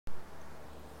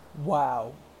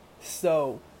Wow.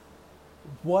 So,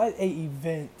 what a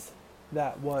event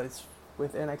that was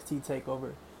with NXT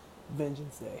Takeover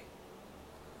Vengeance Day.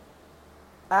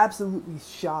 Absolutely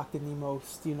shocked in the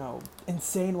most,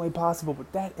 insane way possible.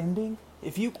 But that ending,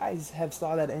 if you guys have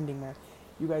saw that ending, man,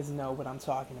 you guys know what I'm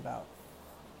talking about.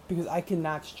 Because I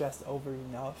cannot stress over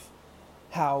enough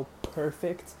how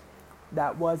perfect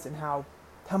that was and how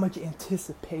much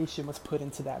anticipation was put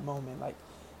into that moment.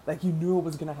 Like you knew it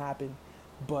was gonna happen,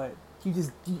 but you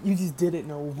just didn't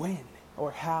know when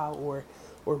or how or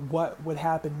what would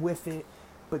happen with it.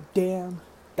 But damn,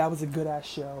 that was a good ass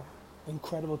show.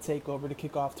 Incredible takeover to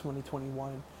kick off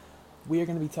 2021. We are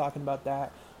going to be talking about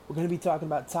that. We're going to be talking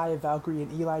about Taya, Valkyrie,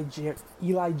 and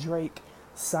Eli Drake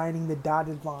signing the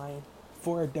dotted line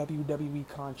for a WWE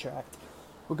contract.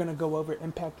 We're going to go over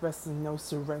Impact Wrestling No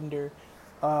Surrender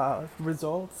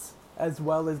results, as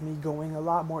well as me going a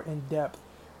lot more in depth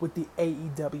with the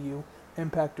AEW,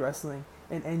 Impact Wrestling,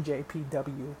 and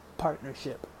NJPW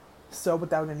partnership. So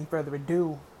without any further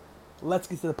ado, let's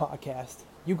get to the podcast.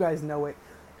 You guys know it.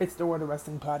 It's the World of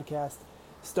Wrestling podcast,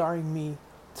 starring me,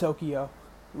 Tokyo.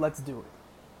 Let's do it.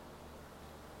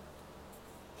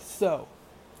 So,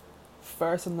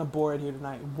 first on the board here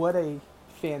tonight, what a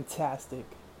fantastic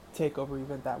takeover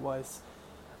event that was.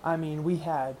 I mean, we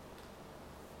had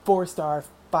 4-star,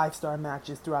 5-star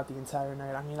matches throughout the entire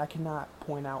night. I mean, I cannot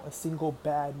point out a single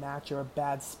bad match or a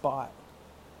bad spot.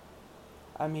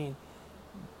 I mean,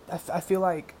 I feel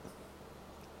like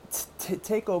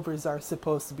takeovers are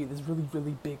supposed to be this really,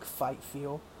 really big fight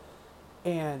feel,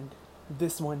 and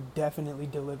this one definitely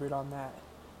delivered on that.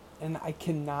 And I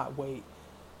cannot wait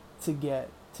to get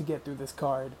through this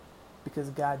card, because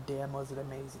goddamn was it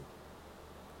amazing.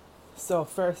 So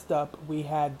first up, we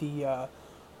had the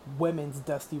women's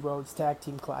Dusty Rhodes Tag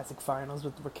Team Classic Finals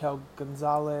with Raquel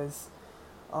Gonzalez,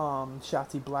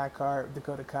 Shotzi Blackheart,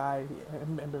 Dakota Kai,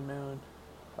 Ember Moon,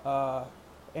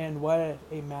 and what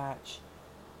a match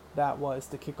that was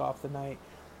to kick off the night.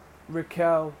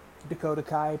 Raquel, Dakota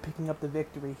Kai picking up the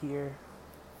victory here.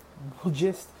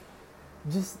 Just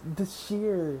the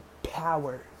sheer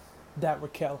power that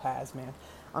Raquel has, man.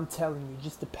 I'm telling you,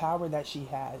 just the power that she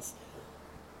has.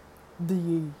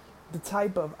 The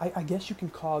type of, I guess you can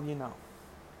call,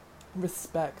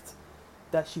 respect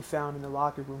that she found in the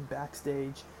locker room,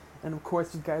 backstage. And of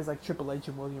course, with guys like Triple H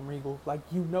and William Regal,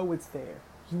 it's there.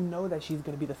 You know that she's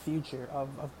going to be the future of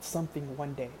something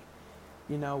one day.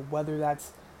 Whether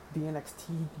that's the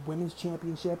NXT Women's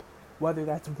Championship, whether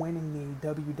that's winning the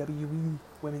WWE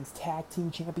Women's Tag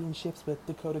Team Championships with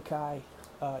Dakota Kai,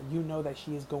 you know that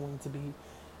she is going to be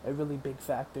a really big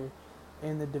factor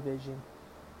in the division,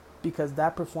 because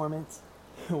that performance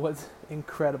was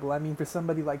incredible. I mean, for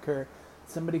somebody like her,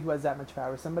 somebody who has that much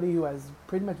power, somebody who has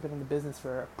pretty much been in the business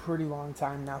for a pretty long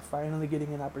time now, finally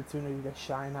getting an opportunity to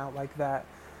shine out like that,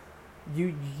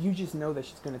 you just know that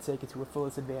she's going to take it to her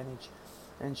fullest advantage,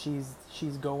 and she's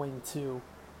going to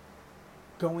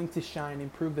shine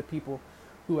and prove the people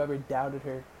who ever doubted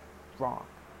her wrong.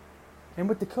 And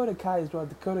with Dakota Kai as well,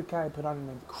 Dakota Kai put on an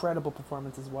incredible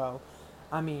performance as well.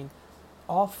 I mean,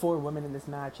 all 4 women in this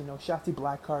match, Shotzi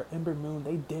Blackheart, Ember Moon,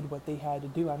 they did what they had to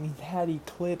do. I mean, they had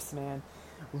Eclipse, man,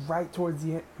 right towards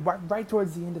the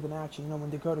end of the match. When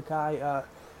Dakota Kai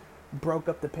broke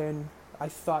up the pin, I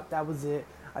thought that was it.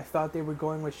 I thought they were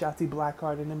going with Shotzi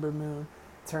Blackheart and Ember Moon.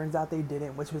 Turns out they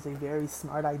didn't, which was a very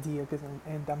smart idea.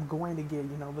 And I'm going to get a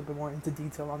little bit more into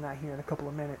detail on that here in a couple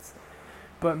of minutes.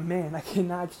 But man, I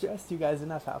cannot stress to you guys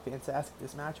enough how fantastic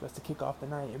this match was to kick off the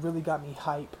night. It really got me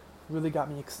hype. Really got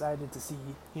me excited to see,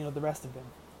 the rest of them.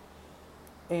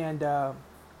 And,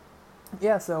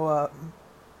 so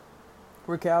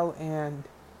Raquel and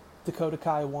Dakota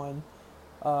Kai won.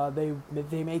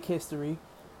 They make history,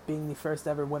 being the first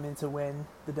ever women to win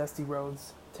the Dusty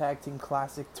Rhodes Tag Team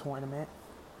Classic Tournament.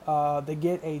 They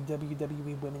get a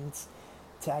WWE Women's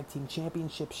Tag Team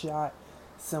Championship shot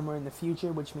somewhere in the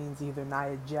future, which means either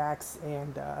Nia Jax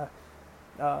and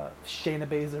Shayna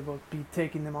Baszler will be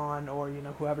taking them on, or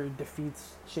whoever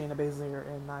defeats Shayna Baszler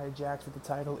and Nia Jax with the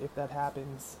title, if that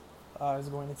happens, is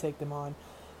going to take them on.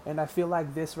 And I feel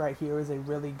like this right here is a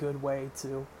really good way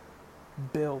to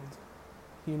build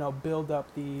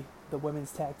up the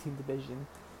women's tag team division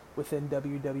within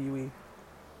WWE,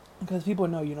 because people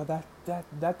know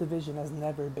that division has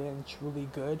never been truly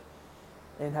good,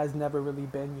 and has never really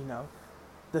been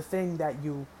the thing that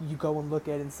you go and look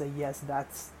at and say, yes,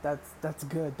 that's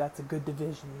good. That's a good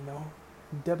division.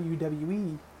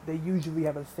 WWE, they usually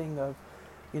have a thing of,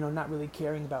 not really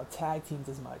caring about tag teams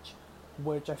as much,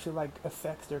 which I feel like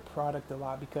affects their product a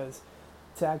lot, because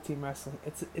tag team wrestling,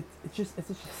 it's just a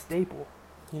staple.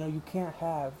 You can't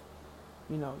have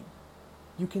You know,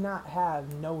 you cannot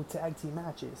have no tag team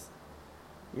matches,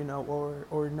 you know,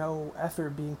 or no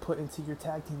effort being put into your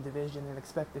tag team division and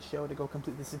expect the show to go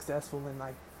completely successful in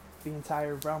like the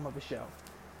entire realm of a show.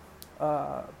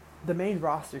 The main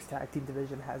roster's tag team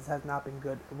division has not been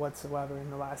good whatsoever in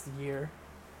the last year.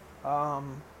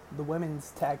 The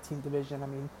women's tag team division, I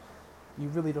mean, you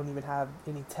really don't even have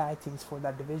any tag teams for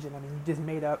that division. I mean, you just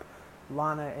made up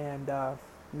Lana and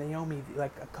Naomi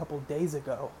like a couple days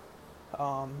ago.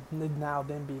 Now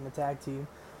them being a tag team,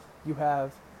 you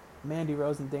have Mandy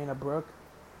Rose and Dana Brooke.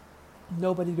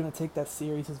 Nobody's gonna take that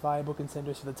serious as viable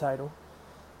contenders for the title.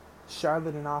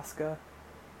 Charlotte and Asuka,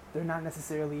 they're not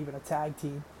necessarily even a tag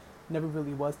team. Never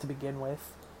really was to begin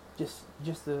with. Just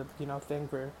a thing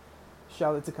for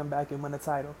Charlotte to come back and win a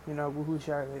title. You know, woohoo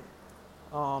Charlotte.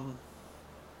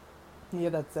 Yeah,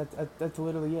 that's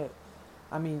literally it.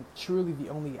 I mean, truly the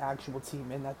only actual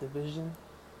team in that division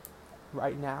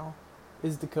right now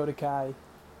is Dakota Kai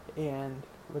and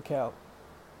Raquel,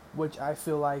 which I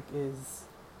feel like is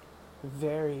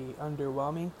very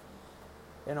underwhelming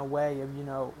in a way of,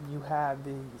 you have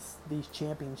these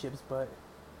championships, but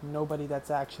nobody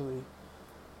that's actually,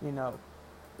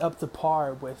 up to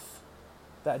par with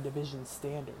that division's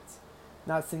standards.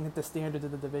 Not saying that the standards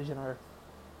of the division are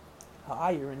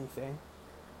high or anything,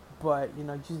 but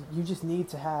you just need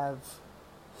to have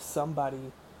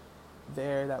somebody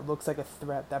there that looks like a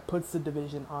threat, that puts the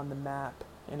division on the map,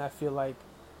 and I feel like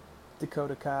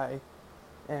Dakota Kai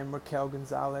and Raquel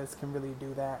Gonzalez can really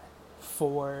do that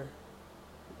for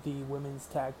the women's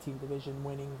tag team division,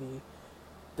 winning the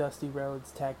Dusty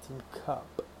Rhodes Tag Team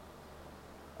Cup.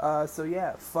 So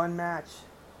yeah, fun match.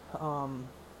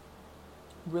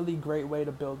 Really great way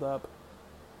to build up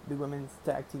the women's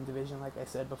tag team division, like I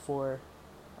said before.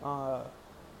 I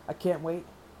can't wait.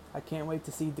 I can't wait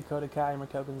to see Dakota Kai and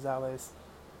Raquel Gonzalez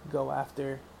go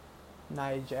after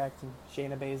Nia Jax and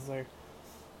Shayna Baszler.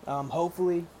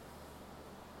 Hopefully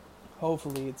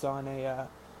it's on a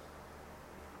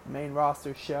main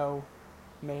roster show,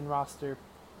 main roster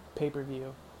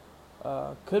pay-per-view.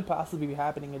 Could possibly be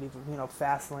happening at either,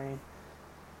 Fastlane.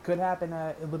 Could happen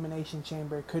at Elimination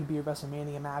Chamber. Could be a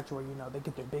WrestleMania match where, they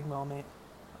get their big moment.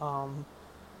 But,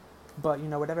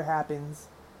 whatever happens,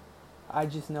 I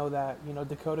just know that,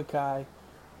 Dakota Kai,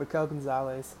 Raquel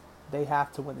Gonzalez, they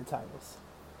have to win the titles.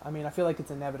 I mean, I feel like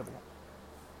it's inevitable.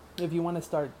 If you want to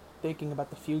start thinking about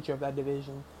the future of that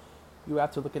division, you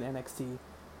have to look at NXT.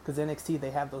 Because NXT,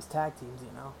 they have those tag teams,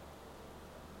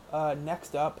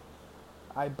 Next up,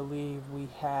 I believe we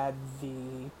had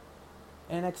the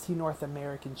NXT North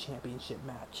American Championship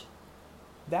match.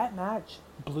 That match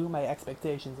blew my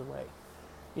expectations away.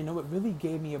 It really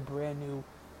gave me a brand new,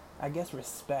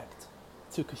 respect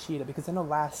to Kushida, because in the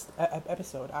last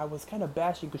episode, I was kind of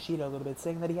bashing Kushida a little bit,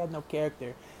 saying that he had no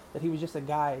character, that he was just a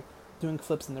guy doing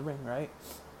flips in the ring, right?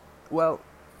 Well,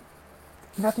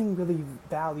 nothing really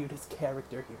valued his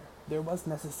character here. There wasn't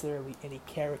necessarily any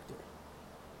character,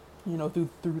 through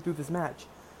this match.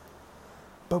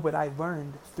 But what I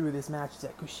learned through this match is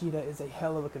that Kushida is a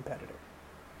hell of a competitor.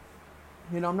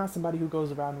 I'm not somebody who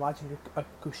goes around watching a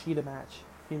Kushida match,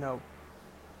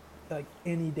 like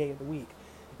any day of the week.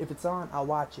 If it's on, I'll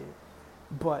watch it.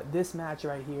 But this match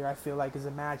right here, I feel like, is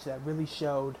a match that really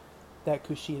showed that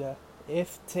Kushida,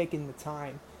 if taken the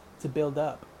time to build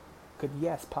up, could,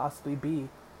 yes, possibly be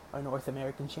a North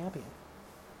American champion.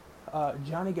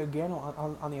 Johnny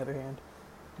Gargano, on the other hand,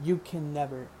 you can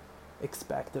never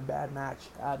expect a bad match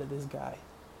out of this guy.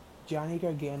 Johnny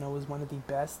Gargano is one of the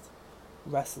best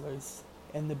wrestlers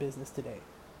in the business today.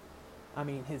 I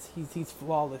mean, he's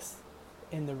flawless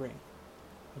in the ring.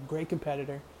 A great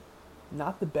competitor.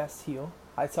 Not the best heel.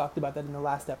 I talked about that in the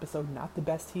last episode. Not the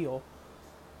best heel,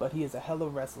 but he is a hell of a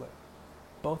wrestler.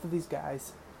 Both of these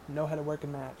guys know how to work a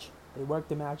match. They work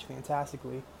the match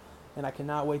fantastically, and I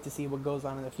cannot wait to see what goes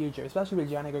on in the future, especially with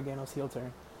Johnny Gargano's heel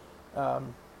turn.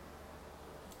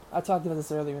 I talked about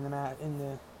this earlier in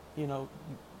the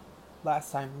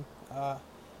last time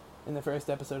in the first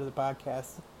episode of the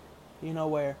podcast,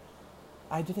 where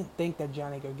I didn't think that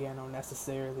Johnny Gargano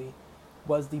necessarily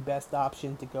was the best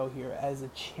option to go here as a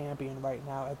champion right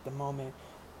now at the moment.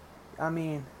 I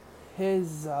mean,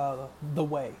 his The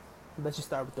Way. Let's just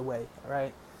start with The Way, all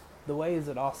right? The Way is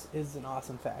an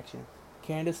awesome faction.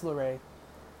 Candice LeRae,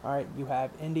 all right? You have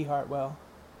Indy Hartwell,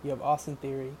 you have Austin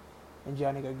Theory, and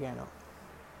Johnny Gargano.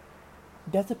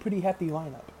 That's a pretty hefty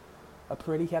lineup. A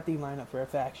pretty hefty lineup for a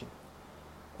faction.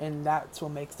 And that's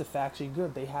what makes the faction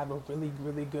good. They have a really,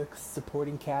 really good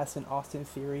supporting cast in Austin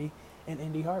Theory and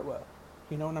Indy Hartwell.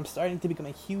 And I'm starting to become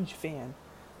a huge fan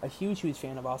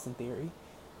of Austin Theory.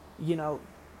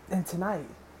 And tonight,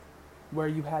 where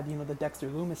you had, the Dexter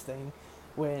Loomis thing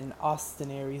when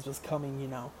Austin Aries was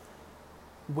coming,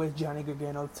 with Johnny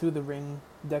Gargano to the ring.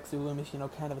 Dexter Loomis,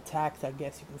 kind of attacked, I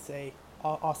guess you can say.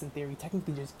 Austin Theory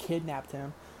technically just kidnapped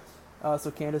him.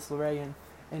 So Candice LeRae and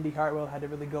Indy Hartwell had to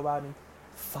really go out and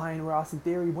find where Austin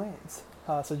Theory went.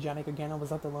 So Johnny Gargano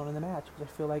was left alone in the match, which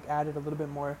I feel like added a little bit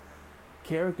more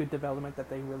character development that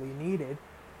they really needed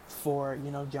for,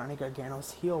 Johnny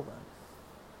Gargano's heel run.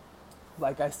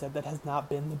 Like I said, that has not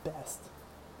been the best.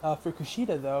 For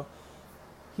Kushida, though,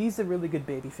 he's a really good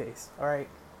babyface, alright?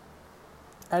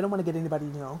 I don't want to get anybody,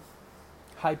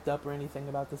 hyped up or anything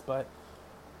about this, but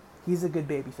he's a good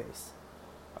babyface.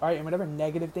 Alright, and whatever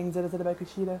negative things that I said about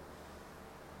Kushida,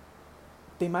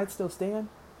 they might still stand,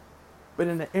 but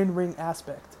in the in-ring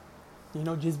aspect,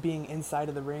 just being inside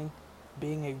of the ring,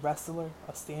 being a wrestler,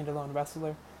 a standalone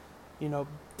wrestler,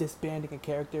 disbanding a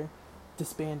character,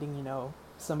 disbanding,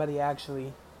 somebody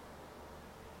actually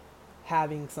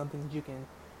having something that you can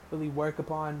really work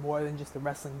upon more than just a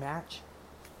wrestling match.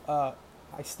 I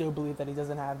still believe that he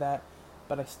doesn't have that,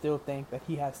 but I still think that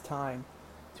he has time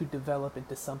to develop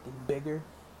into something bigger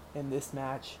in this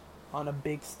match on a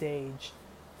big stage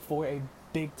for a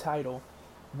big title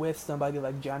with somebody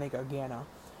like Johnny Gargano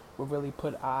will really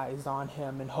put eyes on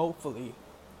him and hopefully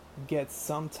get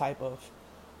some type of,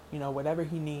 whatever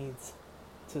he needs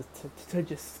to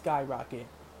just skyrocket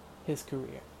his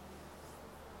career.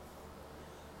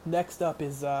 Next up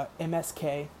is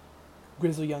MSK,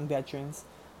 Grizzled Young Veterans,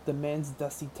 the Men's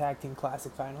Dusty Tag Team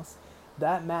Classic Finals.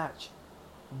 That match,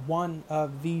 one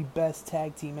of the best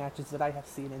tag team matches that I have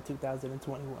seen in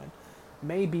 2021.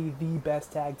 Maybe the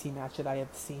best tag team match that I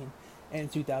have seen in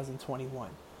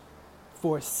 2021.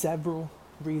 For several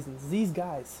reasons. These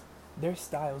guys, their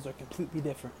styles are completely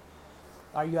different.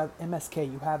 You have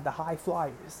MSK, you have the High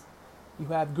Flyers, you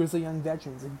have Grizzled Young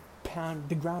Veterans, the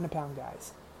ground and pound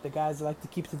guys, the guys that like to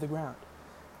keep to the ground.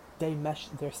 They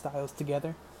meshed their styles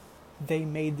together. They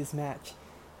made this match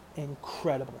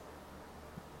incredible.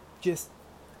 Just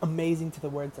amazing to the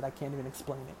words that I can't even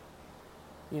explain it.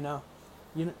 You know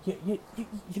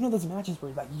those matches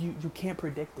where like you can't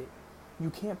predict it.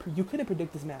 You couldn't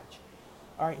predict this match.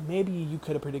 All right, maybe you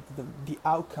could have predicted the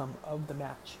outcome of the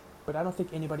match, but I don't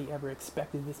think anybody ever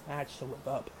expected this match to live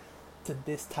up to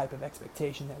this type of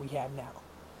expectation that we have now.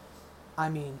 I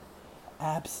mean,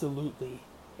 absolutely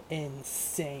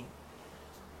insane.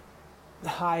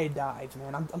 High dives,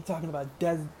 man. I'm talking about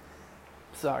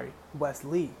Wes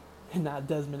Lee, not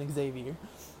Desmond Xavier,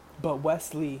 but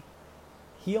Wes Lee.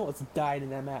 He almost died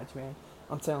in that match, man.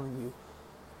 I'm telling you.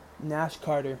 Nash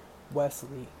Carter, Wes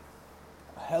Lee,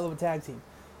 a hell of a tag team,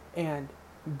 and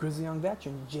Grizzly Young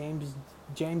Veteran James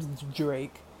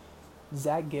Drake,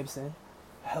 Zach Gibson,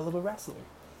 hell of a wrestler.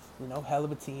 Hell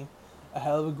of a team, a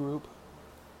hell of a group.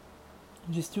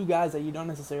 Just two guys that you don't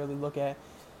necessarily look at,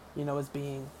 as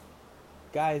being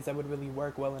guys that would really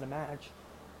work well in a match.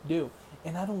 And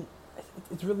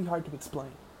it's really hard to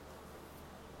explain.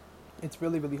 It's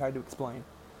really, really hard to explain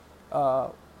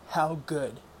how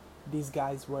good these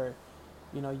guys were.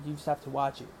 You just have to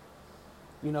watch it.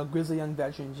 Grizzly Young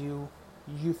Veterans, you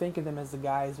think of them as the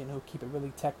guys, who keep it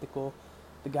really technical,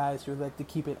 the guys who like to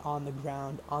keep it on the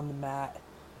ground, on the mat.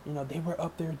 They were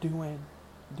up there doing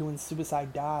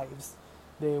suicide dives.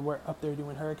 They were up there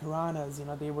doing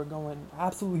hurricanranas. They were going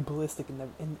absolutely ballistic in the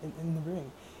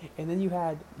ring. And then you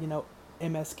had,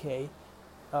 MSK,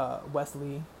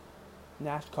 Wesley,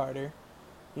 Nash Carter,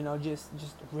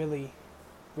 just really,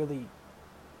 really,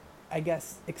 I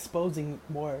guess, exposing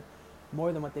more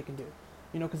than what they can do.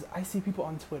 Because I see people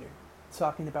on Twitter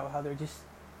talking about how they're just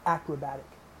acrobatic.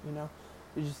 They're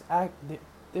just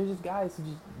guys who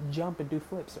just jump and do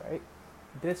flips, right?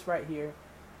 This right here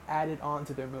added on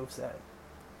to their moveset.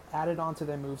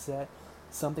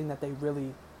 Something that they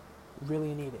really,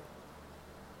 really needed.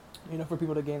 For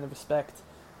people to gain the respect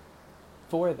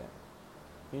for them.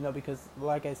 Because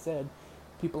like I said,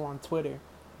 people on Twitter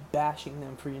bashing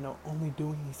them for, only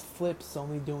doing these flips,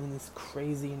 only doing these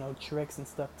crazy, tricks and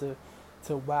stuff to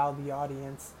wow the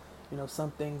audience.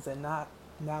 Some things that not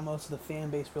most of the fan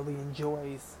base really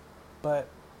enjoys. But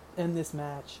in this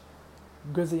match,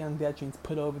 Grizzly Young Veterans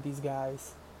put over these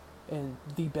guys in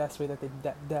the best way that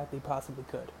they possibly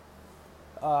could.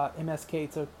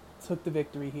 MSK took the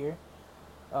victory here.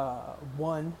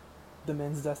 Won the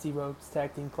Men's Dusty Rhodes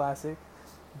Tag Team Classic,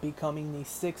 becoming the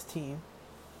 6th team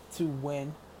to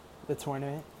win the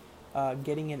tournament,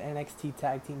 getting an NXT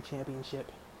Tag Team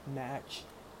Championship match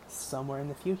somewhere in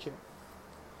the future.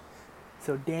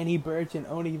 So Danny Burch and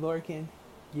Oney Lorcan,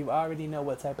 you already know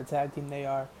what type of tag team they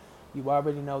are. You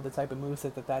already know the type of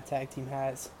moveset that tag team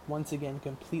has. Once again,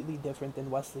 completely different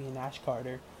than Wesley and Nash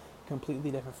Carter.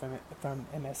 completely different from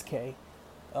MSK.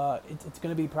 It's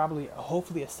going to be probably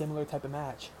hopefully a similar type of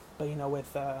match, but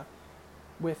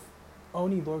with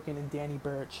Oni Lorcan and Danny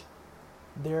Burch,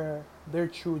 they're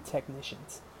true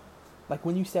technicians. Like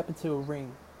when you step into a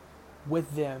ring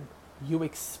with them, you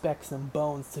expect some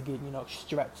bones to get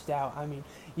stretched out. I mean,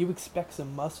 you expect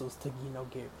some muscles to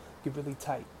get really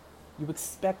tight. You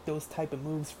expect those type of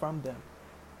moves from them,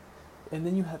 and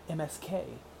then you have MSK,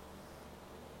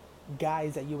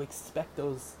 guys that you expect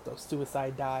those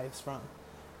suicide dives from,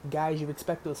 guys you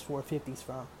expect those 450s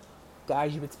from,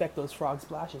 guys you expect those frog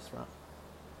splashes from.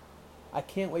 I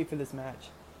can't wait for this match.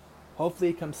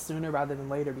 Hopefully it comes sooner rather than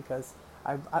later because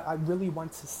I really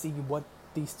want to see what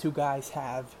these two guys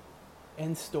have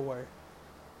in store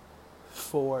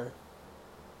for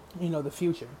the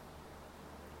future.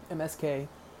 MSK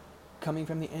coming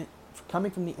from the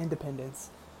independents,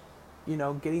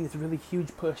 getting this really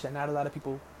huge push that not a lot of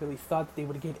people really thought that they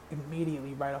would get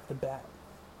immediately right off the bat.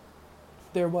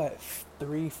 They're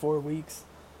 3-4 weeks,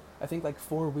 I think like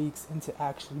 4 weeks into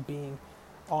actually being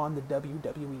on the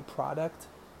WWE product,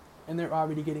 and they're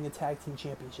already getting a tag team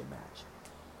championship match.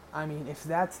 I mean, if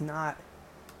that's not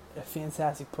a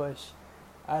fantastic push,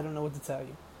 I don't know what to tell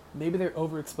you. Maybe they're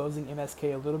overexposing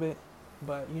MSK a little bit,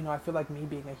 but I feel like me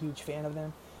being a huge fan of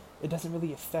them, it doesn't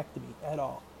really affect me at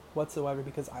all whatsoever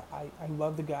because I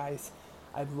love the guys.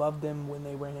 I loved them when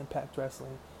they were in Impact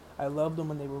Wrestling. I loved them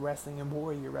when they were wrestling in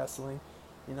Warrior Wrestling.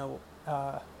 When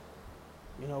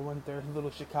they're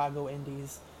little Chicago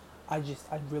indies. I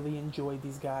really enjoyed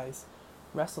these guys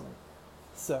wrestling.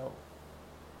 So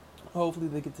hopefully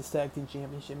they get this tag team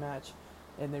championship match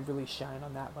and they really shine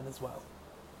on that one as well.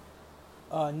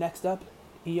 Next up,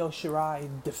 Io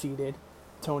Shirai defeated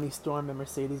Toni Storm and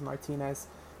Mercedes Martinez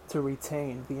to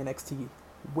retain the NXT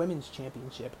Women's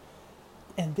Championship.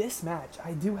 And this match,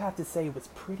 I do have to say, was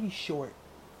pretty short.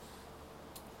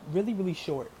 Really, really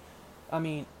short. I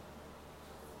mean,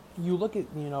 you look at,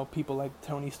 people like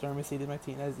Toni Storm, Mercedes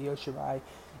Martinez, Io Shirai,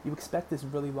 you expect this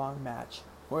really long match.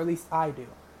 Or at least I do.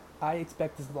 I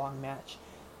expect this long match.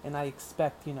 And I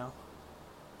expect,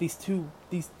 these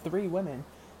three women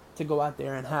to go out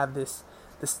there and have this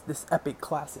epic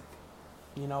classic.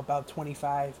 About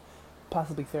 25,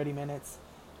 possibly 30 minutes,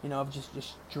 of just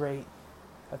straight,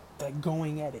 like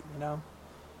going at it,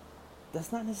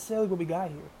 That's not necessarily what we got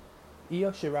here.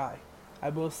 Io Shirai, I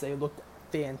will say, looked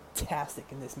fantastic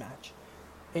in this match,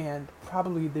 and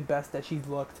probably the best that she's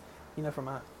looked, from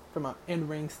a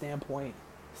in-ring standpoint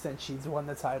since she's won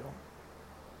the title.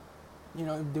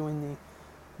 Doing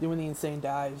the insane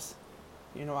dives.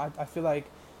 I feel like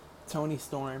Toni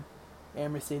Storm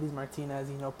and Mercedes Martinez,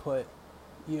 put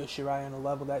Io Shirai on a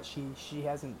level that she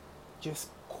hasn't just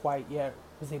quite yet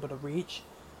was able to reach.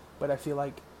 But I feel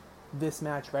like this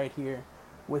match right here,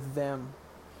 with them,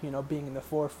 being in the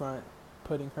forefront,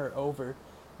 putting her over,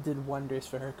 did wonders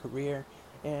for her career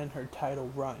and her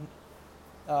title run.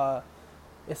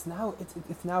 It's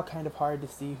now kind of hard to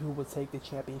see who will take the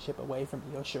championship away from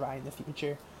Io Shirai in the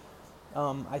future.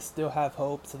 I still have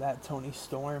hopes that Toni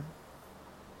Storm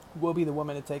will be the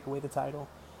woman to take away the title.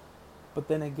 But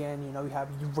then again, you have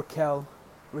Raquel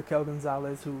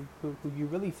Gonzalez, who you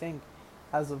really think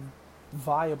has a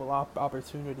viable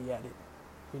opportunity at it.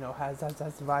 Has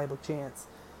a viable chance.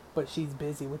 But she's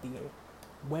busy with the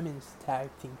Women's Tag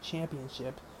Team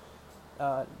Championship,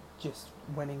 just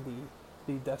winning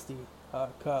the Dusty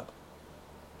Cup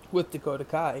with Dakota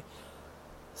Kai.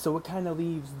 So it kind of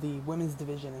leaves the women's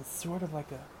division in sort of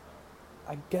like a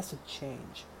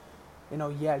change.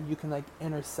 You can like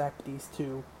intersect these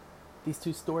two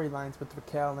storylines with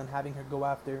Raquel and having her go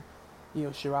after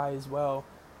Io Shirai as well,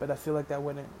 but I feel like that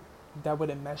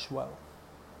wouldn't mesh well.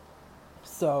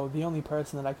 So the only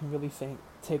person that I can really think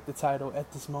take the title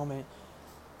at this moment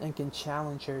and can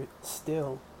challenge her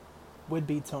still would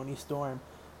be Toni Storm,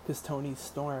 because Toni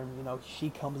Storm, she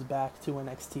comes back to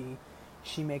NXT.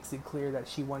 She makes it clear that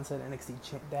she wants that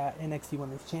NXT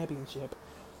Women's Championship,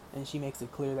 and she makes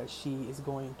it clear that she is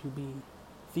going to be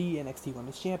the NXT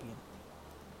Women's Champion.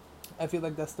 I feel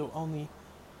like that's the only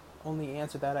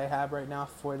answer that I have right now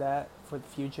for the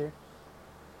future.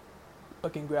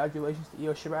 But congratulations to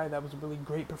Io Shirai. That was a really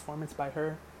great performance by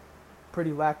her.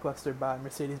 Pretty lackluster by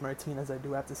Mercedes Martinez, I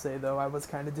do have to say, though. I was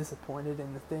kind of disappointed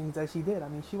in the things that she did. I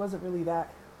mean, she wasn't really that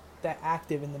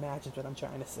active in the match, is what I'm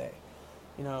trying to say.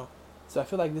 So I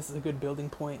feel like this is a good building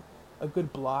point, a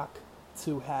good block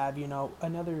to have,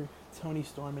 another Toni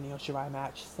Storm and Io Shirai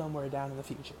match somewhere down in the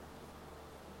future.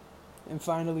 And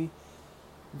finally,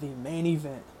 the main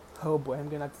event. Oh boy, I'm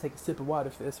going to have to take a sip of water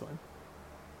for this one.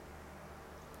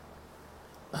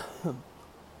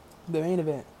 The main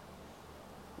event.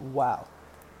 Wow.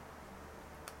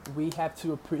 We have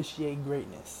to appreciate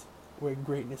greatness where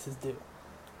greatness is due.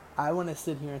 I want to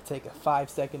sit here and take a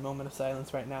 5-second moment of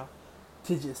silence right now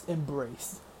to just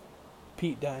embrace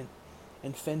Pete Dunne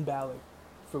and Finn Balor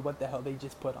for what the hell they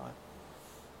just put on.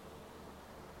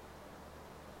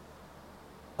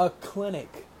 A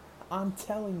clinic. I'm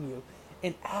telling you,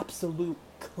 an absolute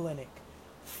clinic.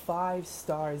 5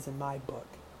 stars in my book.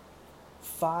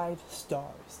 5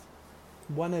 stars.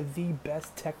 One of the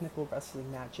best technical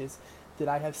wrestling matches that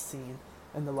I have seen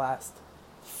in the last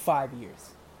 5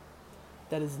 years.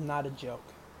 That is not a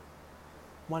joke.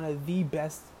 One of the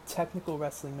best technical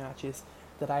wrestling matches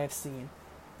that I have seen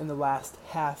in the last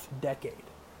half decade.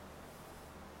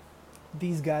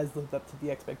 These guys lived up to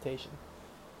the expectation.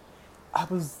 I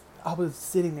was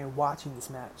sitting there watching this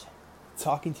match,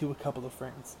 talking to a couple of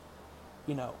friends,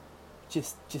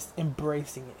 just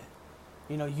embracing it.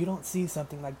 You don't see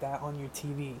something like that on your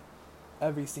TV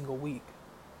every single week.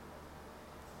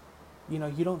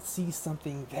 You don't see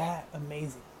something that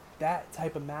amazing, that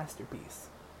type of masterpiece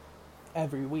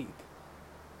every week.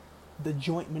 The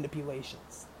joint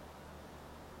manipulations,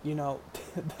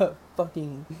 the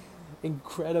fucking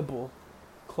incredible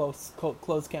close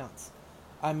counts.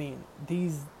 I mean,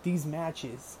 these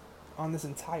matches on this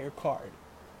entire card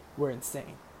were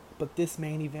insane. But this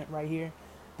main event right here,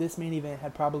 this main event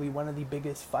had probably one of the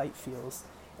biggest fight feels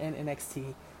in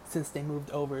NXT since they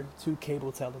moved over to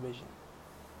cable television,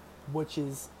 which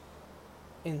is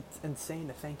insane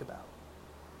to think about,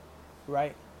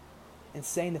 right?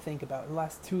 Insane to think about. In the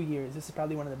last 2 years, this is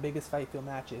probably one of the biggest fight feel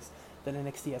matches that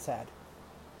NXT has had.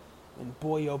 And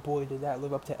boy, oh boy, did that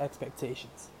live up to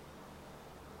expectations.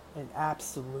 An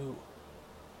absolute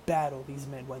battle these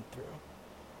men went through.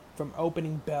 From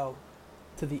opening bell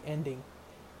to the ending.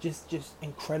 Just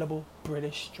incredible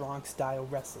British strong style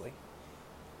wrestling.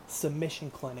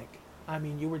 Submission clinic. I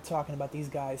mean, you were talking about these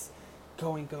guys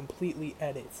going completely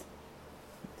at it.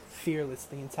 Fearless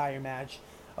the entire match.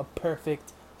 A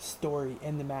perfect story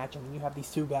in the match. I mean, you have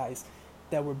these two guys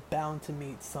that were bound to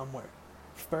meet somewhere.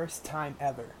 First time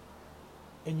ever.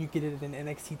 And you get it in an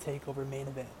NXT Takeover main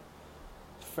event.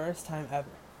 First time ever.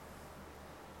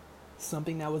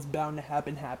 Something that was bound to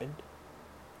happen happened.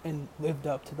 And lived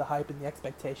up to the hype and the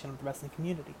expectation of the wrestling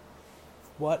community.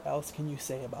 What else can you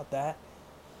say about that?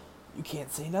 You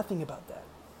can't say nothing about that.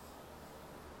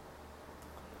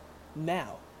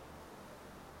 Now,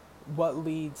 what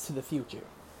leads to the future?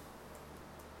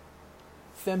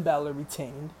 Finn Balor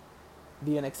retained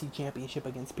the NXT Championship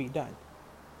against Pete Dunne.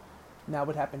 Now,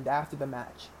 what happened after the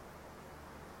match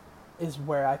is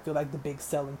where I feel like the big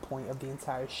selling point of the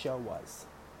entire show was.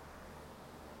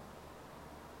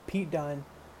 Pete Dunne,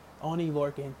 Oney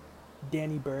Lorcan,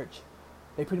 Danny Burch,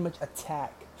 they pretty much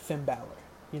attack Finn Balor.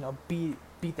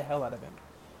 Beat the hell out of him.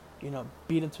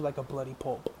 Beat him to like a bloody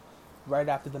pulp. Right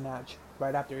after the match,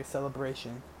 right after a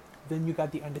celebration. Then you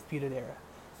got the Undisputed Era.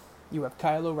 You have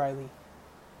Kyle O'Reilly,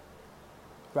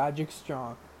 Roderick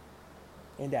Strong,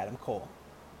 and Adam Cole.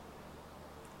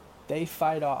 They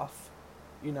fight off,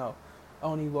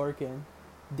 Oney Lorcan,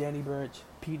 Danny Burch,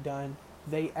 Pete Dunne.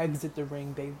 They exit the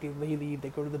ring, they leave, they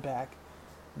go to the back.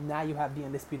 Now you have the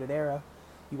Undisputed Era.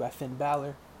 You have Finn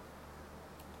Balor,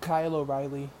 Kyle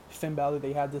O'Reilly, Finn Balor.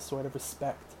 They had this sort of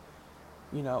respect.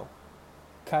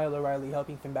 Kyle O'Reilly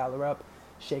helping Finn Balor up,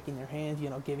 shaking their hands,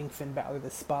 giving Finn Balor the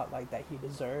spotlight that he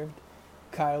deserved.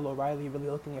 Kyle O'Reilly really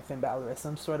looking at Finn Balor as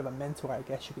some sort of a mentor, I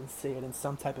guess you can say it in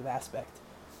some type of aspect.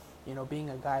 Being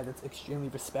a guy that's extremely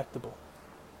respectable.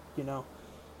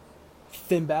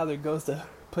 Finn Balor goes to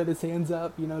put his hands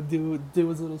up, do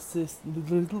his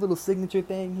little signature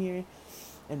thing here.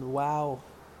 And wow.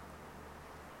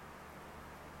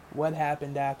 What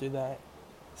happened after that?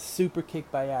 Super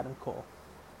kick by Adam Cole.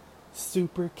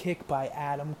 Super kick by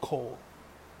Adam Cole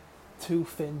to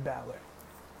Finn Balor.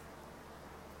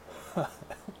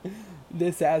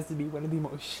 This has to be one of the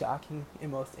most shocking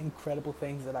and most incredible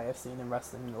things that I have seen in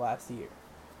wrestling in the last year.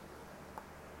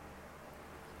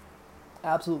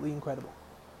 Absolutely incredible.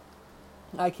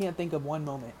 I can't think of one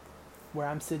moment where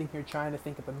I'm sitting here trying to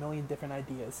think of a million different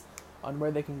ideas on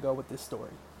where they can go with this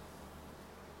story.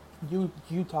 You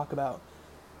talk about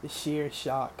the sheer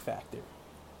shock factor.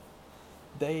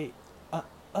 They,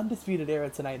 Undisputed Era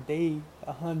tonight, they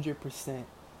 100%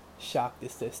 shocked the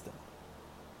system.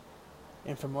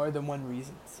 And for more than one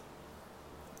reasons.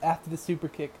 After the super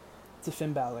kick to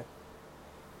Finn Balor,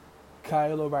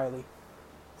 Kyle O'Reilly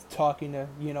is talking to,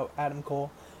 Adam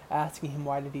Cole, asking him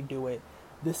why did he do it,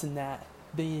 this and that.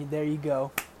 Then there you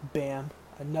go, bam,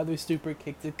 another super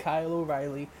kick to Kyle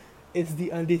O'Reilly. Is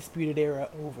the Undisputed Era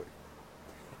over?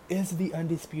 Is the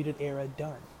Undisputed Era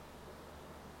done?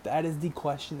 That is the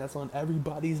question that's on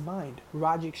everybody's mind.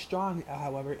 Roderick Strong,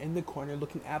 however, in the corner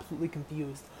looking absolutely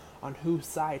confused on whose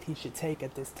side he should take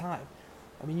at this time.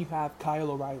 I mean, you have Kyle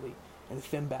O'Reilly and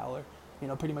Finn Balor,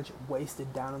 pretty much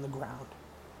wasted down on the ground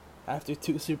after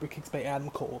 2 super kicks by Adam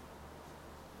Cole.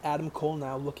 Adam Cole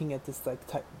now looking at this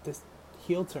this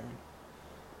heel turn,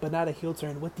 but not a heel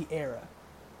turn with the era,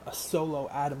 a solo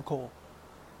Adam Cole,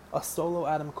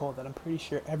 that I'm pretty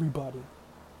sure everybody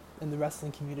in the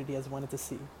wrestling community has wanted to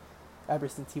see ever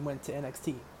since he went to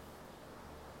NXT.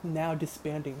 Now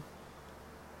disbanding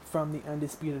from the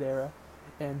Undisputed Era,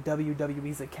 and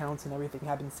WWE's accounts and everything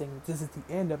have been saying this is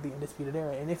the end of the Undisputed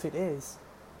Era, and if it is,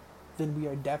 then we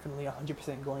are definitely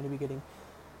 100% going to be getting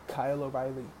Kyle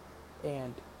O'Reilly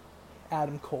and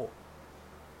Adam Cole.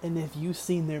 And if you've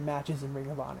seen their matches in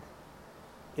Ring of Honor,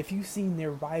 if you've seen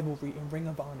their rivalry in Ring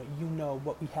of Honor, you know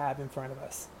what we have in front of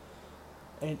us.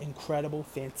 An incredible,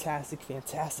 fantastic,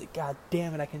 god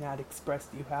damn it, I cannot express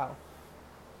to you how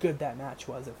good that match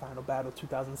was at Final Battle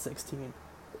 2016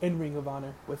 in Ring of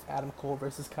Honor with Adam Cole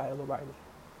versus Kyle O'Reilly.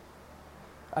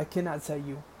 I cannot tell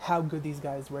you how good these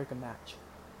guys work a match.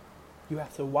 You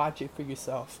have to watch it for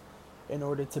yourself in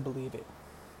order to believe it.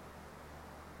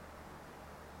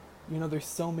 There's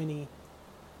so many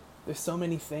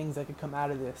things that could come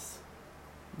out of this.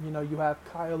 You have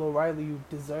Kyle O'Reilly, who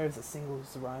deserves a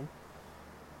singles run.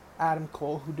 Adam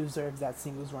Cole, who deserves that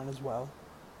singles run as well.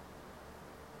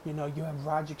 You have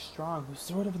Roderick Strong, who's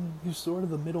sort of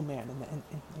the middleman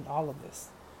in all of this.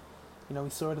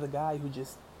 He's sort of the guy who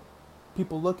just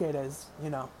people look at as,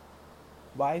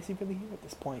 why is he really here at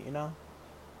this point,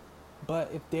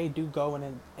 But if they do go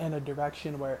in a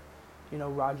direction where,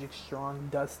 Roderick Strong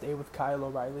does stay with Kyle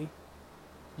O'Reilly,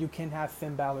 you can have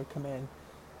Finn Balor come in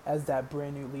as that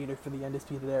brand new leader for the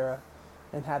Undisputed Era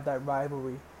and have that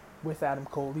rivalry with Adam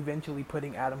Cole, eventually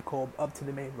putting Adam Cole up to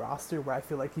the main roster where I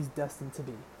feel like he's destined to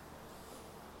be.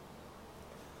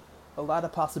 A lot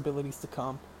of possibilities to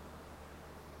come.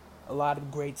 A lot of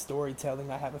great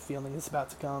storytelling I have a feeling is about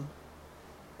to come.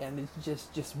 And it's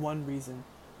just one reason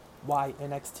why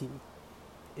NXT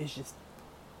is just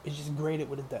great at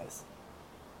what it does.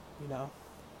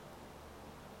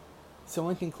 So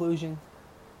in conclusion,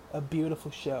 a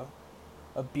beautiful show.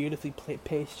 A beautifully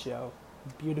paced show.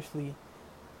 Beautifully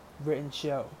written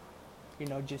show.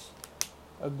 Just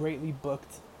a greatly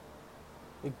booked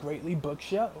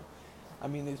show. I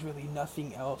mean, there's really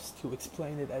nothing else to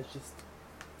explain it as just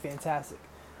fantastic.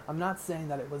 I'm not saying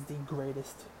that it was the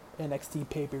greatest NXT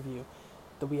pay-per-view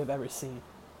that we have ever seen,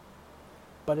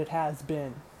 but it has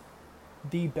been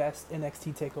the best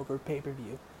NXT Takeover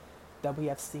pay-per-view that we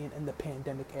have seen in the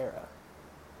pandemic era.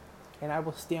 And I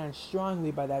will stand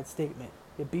strongly by that statement.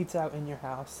 It beats out In Your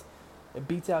House. It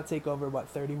beats out Takeover,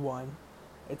 31.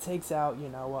 It takes out,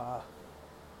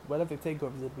 what other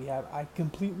takeovers did we have? I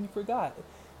completely forgot.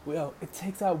 Well, it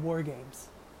takes out War Games,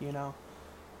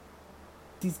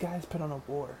 These guys put on a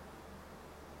war.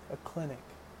 A clinic.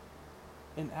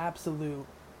 An absolute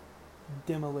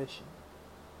demolition.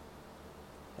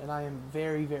 And I am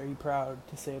very, very proud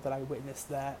to say that I witnessed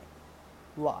that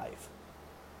live.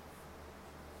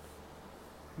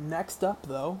 Next up,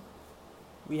 though,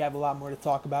 we have a lot more to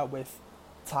talk about with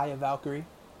Taya Valkyrie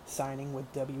signing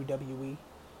with WWE,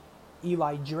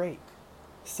 Eli Drake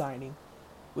signing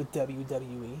with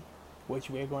WWE, which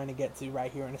we're going to get to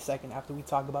right here in a second after we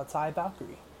talk about Taya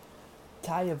Valkyrie.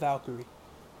 Taya Valkyrie,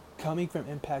 coming from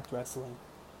Impact Wrestling,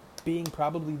 being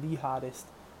probably the hottest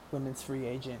women's free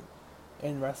agent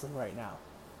in wrestling right now.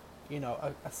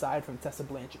 Aside from Tessa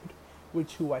Blanchard,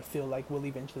 who I feel like will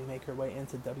eventually make her way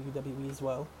into WWE as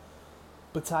well.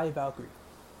 But Taya Valkyrie,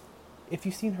 if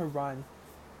you've seen her run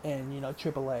in,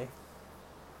 AAA,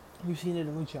 you've seen it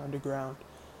in Lucha Underground,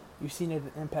 you've seen it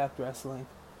in Impact Wrestling,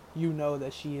 you know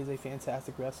that she is a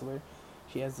fantastic wrestler.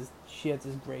 She has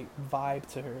this great vibe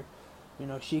to her.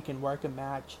 She can work a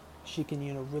match. She can,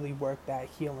 really work that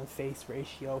heel and face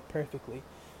ratio perfectly.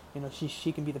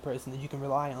 She can be the person that you can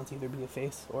rely on to either be a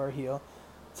face or a heel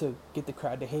to get the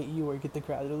crowd to hate you or get the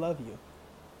crowd to love you.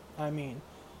 I mean,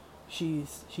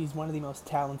 she's one of the most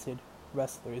talented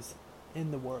wrestlers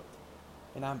in the world.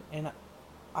 And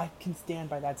I can stand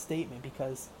by that statement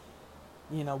because,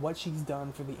 what she's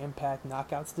done for the Impact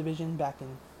Knockouts division back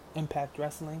in Impact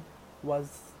Wrestling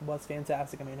was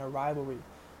fantastic. I mean, her rivalry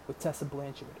with Tessa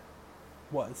Blanchard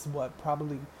was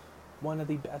probably one of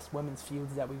the best women's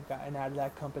feuds that we've gotten out of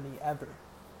that company ever.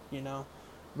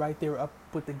 Right there up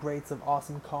with the greats of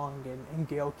Awesome Kong and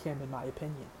Gail Kim, in my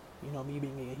opinion. Me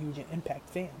being a huge Impact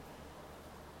fan.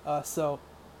 So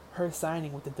her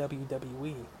signing with the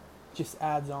WWE just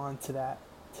adds on to that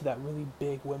really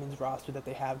big women's roster that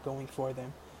they have going for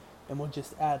them. and will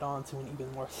just add on to an even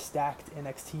more stacked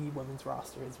NXT women's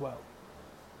roster as well.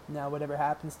 Now, whatever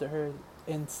happens to her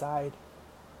inside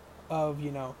of,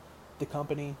 the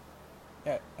company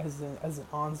as an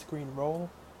on-screen role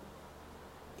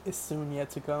is soon yet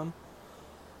to come,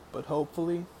 but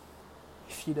hopefully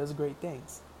she does great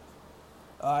things.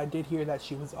 I did hear that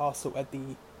she was also at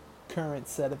the current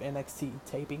set of NXT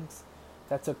tapings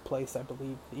that took place, I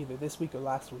believe, either this week or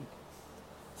last week.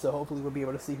 So hopefully we'll be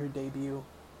able to see her debut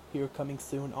here coming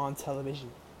soon on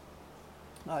television.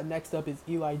 Next up is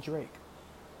Eli Drake.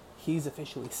 He's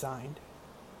officially signed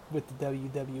with the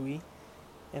WWE,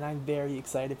 and I'm very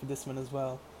excited for this one as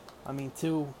well. I mean,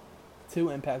 two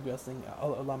Impact Wrestling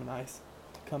alumni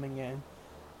coming in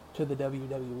to the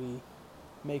WWE,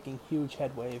 making huge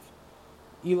headway.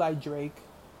 Eli Drake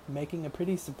making a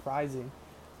pretty surprising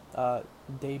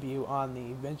debut on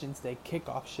the Vengeance Day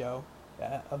kickoff show,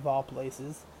 of all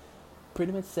places,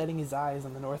 pretty much setting his eyes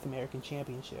on the North American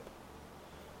Championship.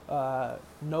 No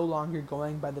longer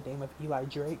going by the name of Eli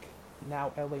Drake,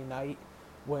 now LA Knight,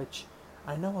 which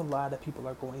I know a lot of people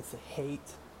are going to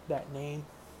hate that name,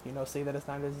 say that it's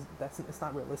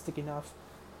not realistic enough.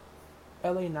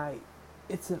 LA Knight,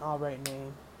 it's an alright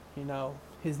name,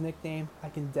 his nickname, I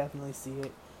can definitely see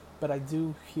it, but I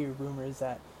do hear rumors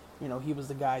that, he was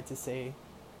the guy to say,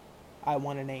 I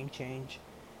want a name change,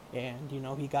 and,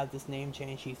 he got this name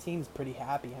change. He seems pretty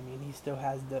happy. I mean, he still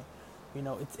has the,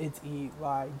 it's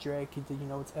Eli Drake,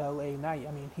 it's LA Knight.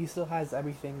 I mean, he still has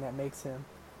everything that makes him,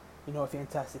 a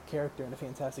fantastic character and a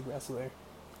fantastic wrestler.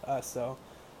 So,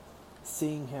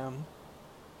 seeing him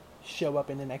show up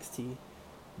in NXT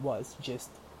was just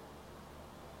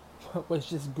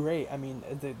great. I mean,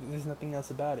 there's nothing else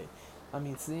about it. I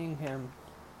mean, seeing him,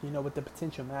 with the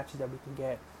potential matches that we can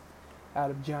get out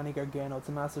of Johnny Gargano,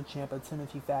 Tommaso Ciampa,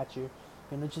 Timothy Thatcher,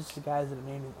 just the guys that are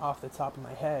naming off the top of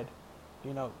my head,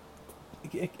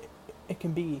 it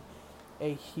can be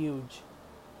a huge,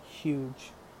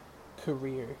 huge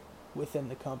career within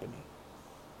the company.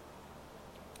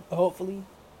 Hopefully,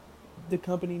 the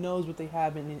company knows what they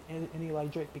have in Eli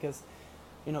Drake, because,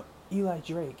 Eli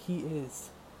Drake, he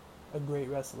is a great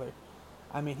wrestler.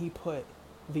 I mean, he put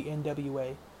the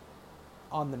NWA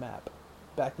on the map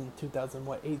back in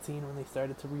 2018 when they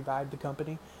started to revive the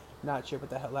company. Not sure what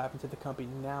the hell happened to the company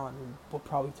now. I mean, we'll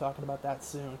probably be talking about that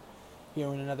soon here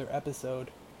in another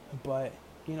episode. But,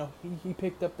 he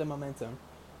picked up the momentum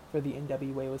for the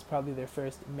NWA. It was probably their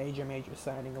first major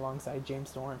signing alongside James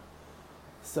Storm.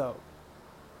 So,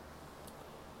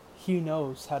 he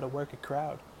knows how to work a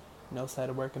crowd, knows how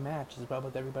to work a match as well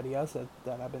with everybody else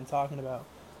that I've been talking about.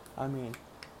 I mean,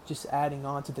 just adding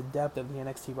on to the depth of the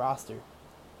NXT roster.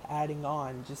 Adding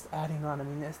on. I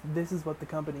mean, this is what the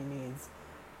company needs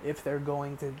if they're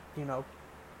going to,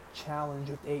 challenge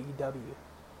with AEW,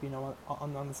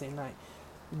 on the same night.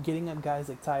 Getting up guys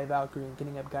like Taya, Valkyrie, and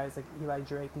getting up guys like Eli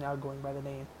Drake, now going by the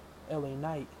name LA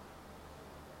Knight.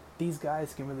 These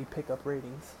guys can really pick up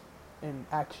ratings and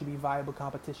actually be viable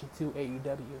competition to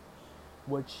AEW,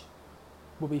 which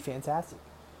will be fantastic.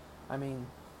 I mean,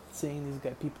 seeing these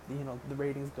guys, people, the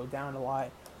ratings go down a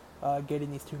lot,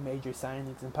 getting these two major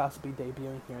signings and possibly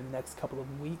debuting here in the next couple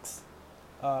of weeks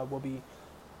will be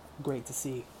great to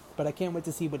see. But I can't wait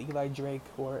to see what Eli Drake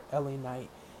or LA Knight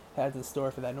has in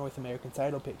store for that North American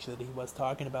title picture that he was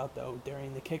talking about, though,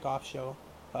 during the kickoff show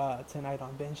tonight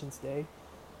on Vengeance Day.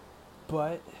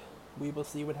 But we will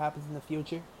see what happens in the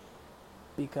future,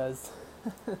 because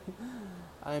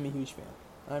I am a huge fan.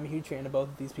 I'm a huge fan of both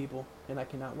of these people, and I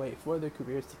cannot wait for their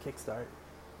careers to kickstart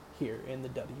here in the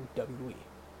WWE.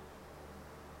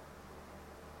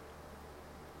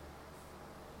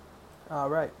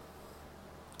 Alright,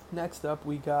 next up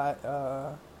we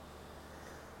got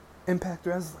Impact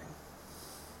Wrestling.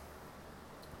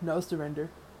 No Surrender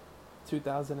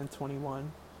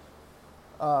 2021.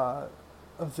 A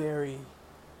very,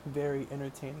 very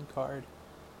entertaining card.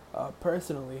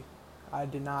 Personally, I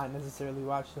did not necessarily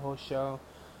watch the whole show,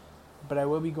 but I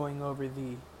will be going over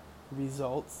the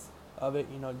results of it,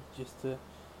 just to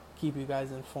keep you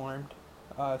guys informed.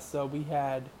 So we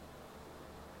had,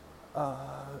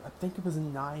 I think it was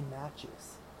 9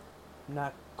 matches. I'm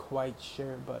not quite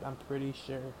sure, but I'm pretty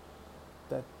sure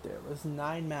that there was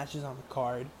 9 matches on the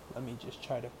card. Let me just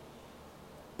try to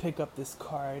pick up this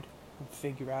card and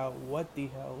figure out what the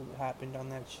hell happened on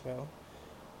that show.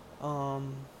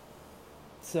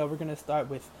 So we're gonna start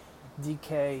with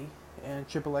DK and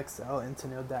Triple XL and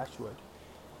Tenille Dashwood.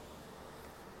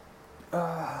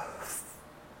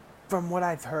 From what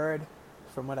I've heard,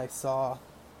 from what I saw,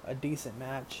 a decent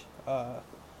match.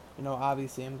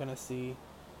 Obviously I'm gonna see,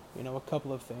 a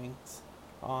couple of things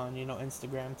on,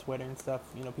 Instagram, Twitter and stuff,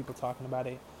 people talking about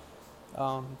it.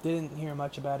 Didn't hear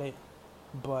much about it,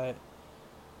 but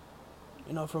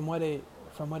from what it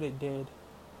did,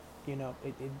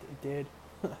 it did.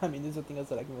 I mean, there's nothing else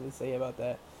that I can really say about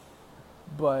that.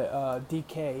 But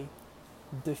DK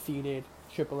defeated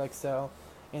Triple XL,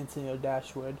 Antonio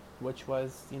Dashwood, which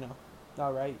was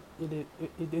all right.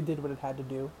 It did what it had to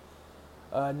do.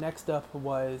 Next up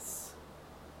was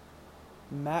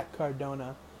Matt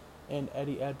Cardona and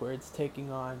Eddie Edwards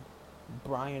taking on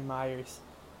Brian Myers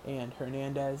and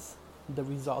Hernandez. The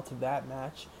result of that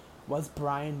match was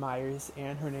Brian Myers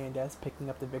and Hernandez picking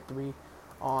up the victory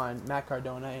on Matt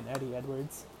Cardona and Eddie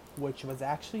Edwards, which was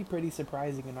actually pretty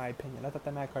surprising in my opinion. I thought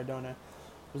that Matt Cardona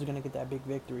was going to get that big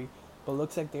victory, but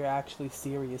looks like they're actually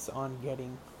serious on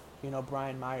getting,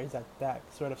 Brian Myers at that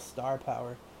sort of star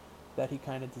power that he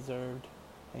kind of deserved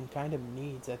and kind of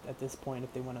needs at this point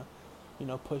if they want to,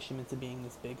 push him into being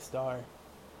this big star.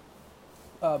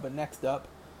 But next up,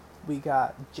 we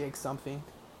got Jake Something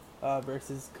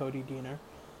versus Cody Deaner.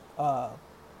 A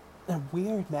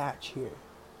weird match here.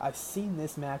 I've seen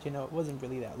this match, it wasn't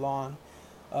really that long,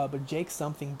 but Jake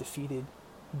Something defeated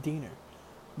Deaner,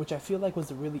 which I feel like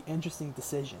was a really interesting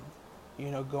decision,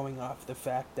 going off the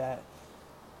fact that,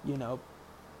 you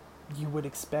would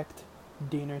expect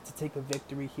Deaner to take a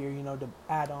victory here, to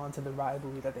add on to the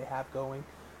rivalry that they have going,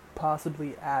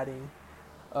 possibly adding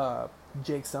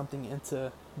Jake Something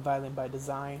into Violent by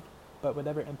Design, but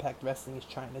whatever Impact Wrestling is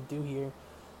trying to do here,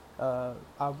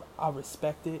 I'll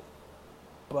respect it,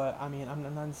 but I mean, I'm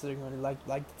not necessarily going to like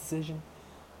the decision.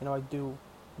 I do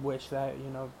wish that,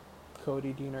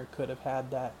 Cody Deaner could have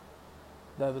had that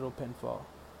little pinfall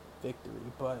victory,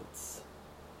 but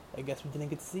I guess we didn't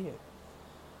get to see it.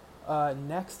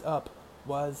 Next up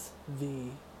was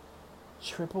the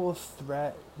triple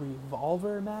threat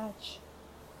revolver match.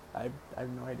 I have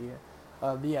no idea.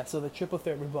 So the triple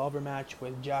threat revolver match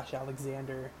with Josh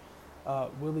Alexander,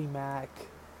 Willie Mack,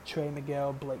 Trey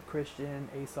Miguel, Blake Christian,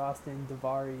 Ace Austin,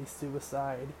 Daivari,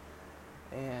 Suicide,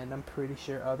 and I'm pretty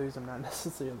sure others. I'm not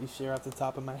necessarily sure off the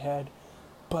top of my head,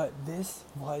 but this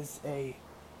was a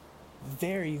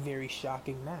very, very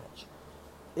shocking match.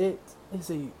 It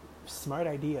is a smart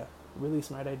idea, really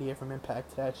smart idea from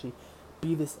Impact to actually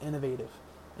be this innovative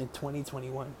in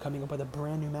 2021, coming up with a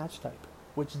brand new match type,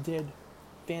 which did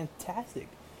fantastic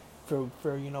for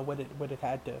what it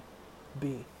had to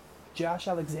be. Josh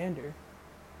Alexander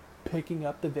picking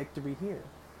up the victory here,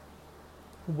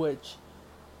 which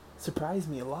surprised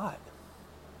me a lot.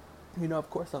 Of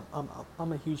course,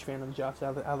 I'm a huge fan of Josh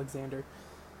Alexander.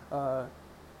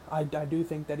 I do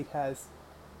think that he has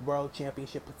world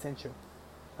championship potential.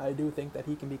 I do think that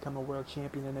he can become a world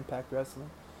champion in Impact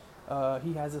Wrestling.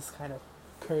 He has this kind of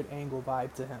Kurt Angle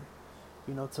vibe to him,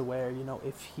 to where,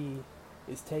 if he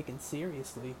is taken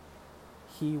seriously,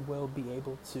 he will be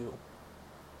able to,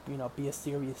 be a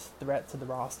serious threat to the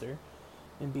roster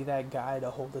and be that guy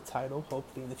to hold the title,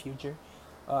 hopefully in the future.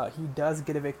 He does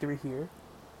get a victory here,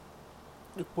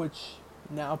 which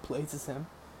now places him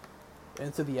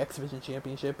into the X Division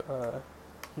Championship, to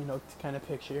kind of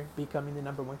picture becoming the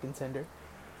number one contender.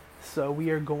 So we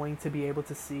are going to be able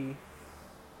to see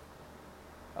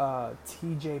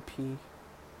TJP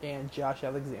and Josh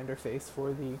Alexander face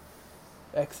for the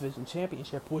X Division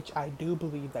Championship, which I do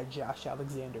believe that Josh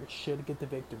Alexander should get the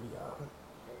victory of.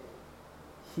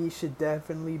 He should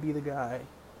definitely be the guy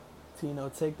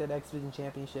to, take that X Division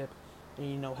Championship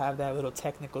and, have that little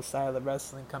technical style of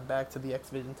wrestling come back to the X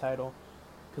Division title,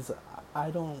 because I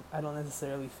don't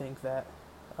necessarily think that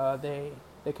they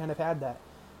kind of had that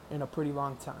in a pretty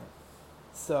long time.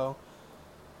 So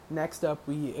next up,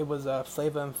 it was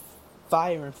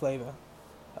Fire and Flava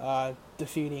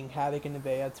defeating Havoc and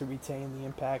Nevaeh to retain the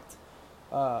Impact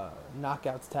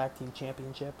Knockouts Tag Team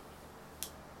Championship.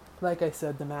 Like I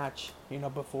said, the match,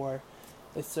 before,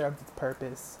 it served its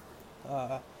purpose.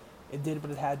 It did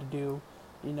what it had to do.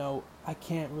 I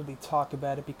can't really talk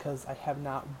about it because I have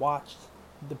not watched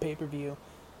the pay-per-view,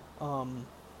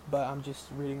 but I'm just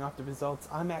reading off the results.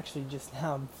 I'm actually just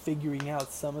now figuring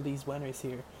out some of these winners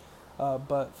here.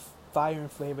 But Fire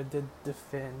and Flava did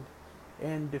defend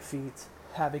and defeat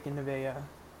Havoc and Nevaeh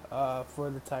for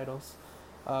the titles.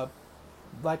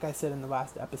 Like I said in the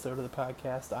last episode of the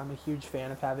podcast, I'm a huge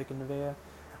fan of Havoc and Nevaeh.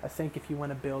 I think if you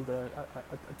want to build a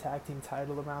tag team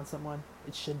title around someone,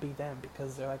 it should be them,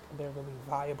 because they're a really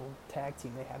viable tag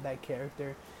team. They have that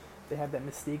character, they have that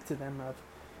mystique to them of,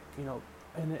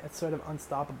 and it's sort of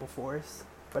unstoppable force.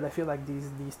 But I feel like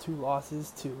these two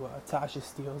losses to Tasha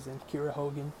Steelz and Kira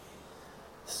Hogan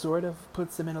sort of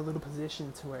puts them in a little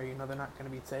position to where, they're not going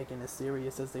to be taken as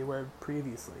serious as they were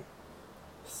previously.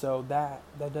 So that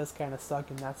does kind of suck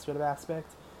in that sort of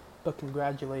aspect. But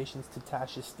congratulations to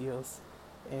Tasha Steelz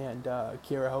and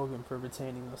Kiera Hogan for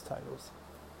retaining those titles.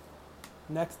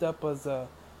 Next up was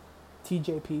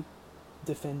TJP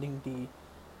defending the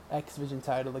X Division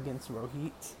title against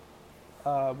Rohit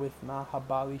with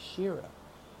Mahabali Shera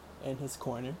in his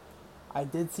corner. I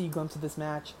did see a glimpse of this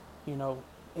match. You know,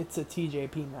 it's a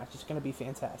TJP match. It's going to be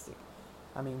fantastic.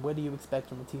 I mean, what do you expect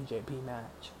from a TJP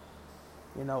match?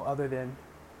 You know, other than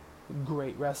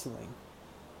great wrestling.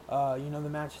 You know, the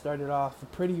match started off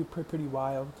pretty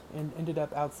wild and ended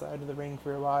up outside of the ring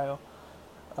for a while.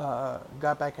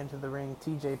 Got back into the ring.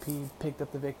 TJP picked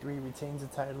up the victory, retains the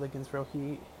title against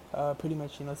Rohit. Pretty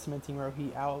much, you know, cementing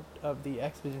Rohit out of the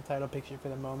X Division title picture for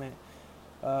the moment.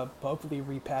 Hopefully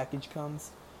repackage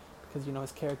comes, because, you know,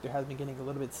 his character has been getting a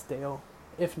little bit stale.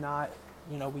 If not,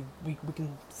 you know, we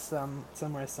can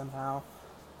somehow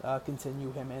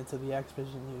continue him into the X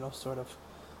Division, you know, sort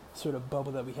of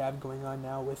bubble that we have going on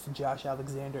now with Josh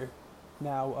Alexander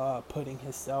now putting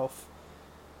himself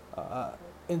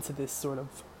into this sort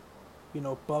of, you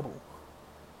know, bubble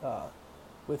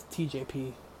with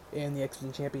TJP and the X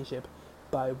Division Championship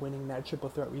by winning that Triple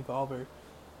Threat Revolver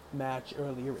match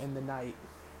earlier in the night.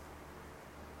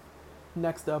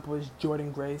 Next up was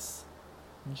Jordynne Grace,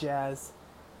 Jazz,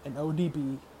 and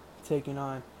ODB taking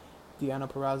on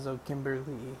Deonna Purrazzo,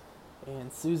 Kimberly,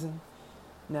 and Susan.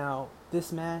 Now,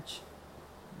 this match,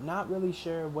 not really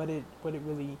sure what it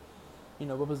really, you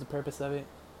know, what was the purpose of it,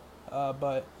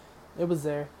 but it was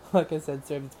there. Like I said,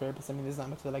 served its purpose. I mean, there's not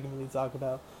much that I can really talk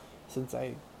about since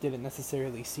I didn't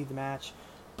necessarily see the match,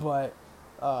 but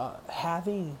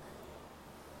having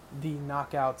the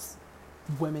Knockouts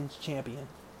Women's Champion,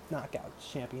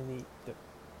 the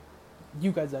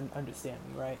you guys understand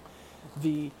me, right?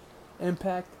 The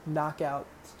Impact Knockout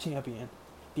Champion,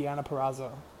 Deonna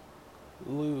Purrazzo,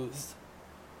 lose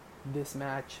this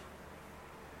match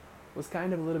was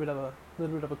kind of a little bit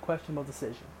of a questionable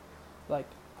decision. Like,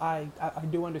 I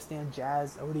do understand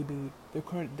Jazz, ODB, they're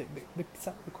kind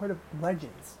of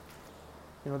legends.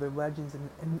 You know, they're legends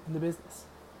in the business.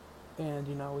 And,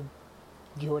 you know,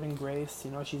 Jordynne Grace,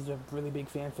 you know, she's a really big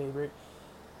fan favorite.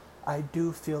 I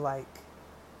do feel like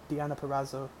Deonna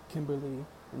Purrazzo, Kimberly,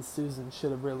 and Susan should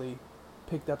have really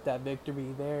picked up that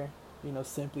victory there, you know,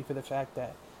 simply for the fact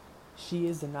that she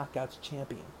is the Knockouts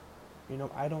champion. You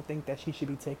know, I don't think that she should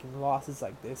be taking losses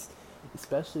like this,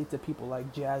 especially to people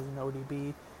like Jazz and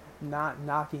ODB. Not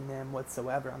knocking them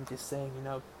whatsoever. I'm just saying, you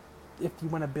know, if you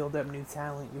want to build up new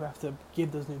talent, you have to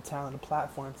give those new talent a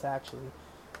platform to actually,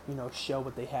 you know, show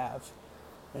what they have.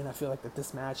 And I feel like that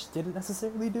this match didn't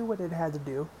necessarily do what it had to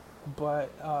do,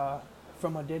 but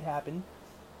from what did happen,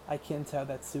 I can tell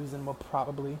that Susan will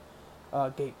probably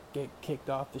get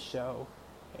kicked off the show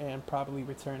and probably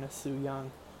return as Su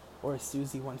Yung or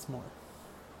Susie once more.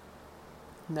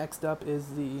 Next up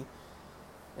is the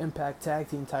Impact Tag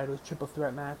Team Titles Triple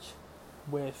Threat match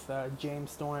with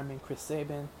James Storm and Chris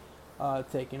Sabin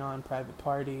taking on Private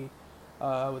Party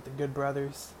with the Good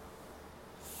Brothers.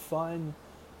 Fun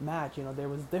match. You know, there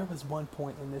was one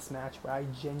point in this match where I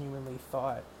genuinely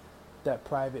thought that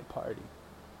Private Party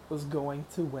was going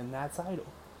to win that title.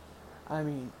 I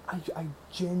mean, I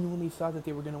genuinely thought that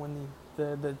they were going to win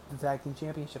the Tag Team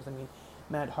Championships. I mean,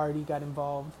 Matt Hardy got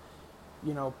involved,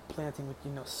 you know, planting with,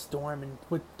 you know, Storm and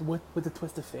with the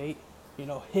Twist of Fate, you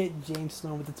know, hit James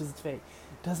Storm with the Twist of Fate.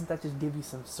 Doesn't that just give you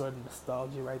some sort of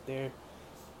nostalgia right there?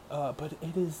 But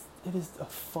it is a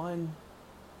fun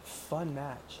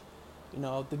match. You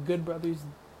know, the Good Brothers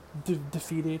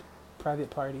defeated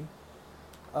Private Party.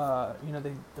 You know,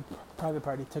 the Private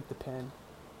Party took the pin.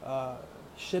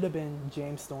 Should have been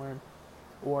James Storm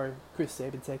or Chris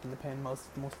Sabin taking the pin. Most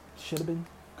should have been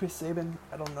Chris Sabin.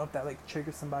 I don't know if that like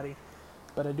triggers somebody,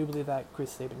 but I do believe that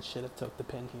Chris Sabin should have took the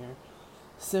pin here,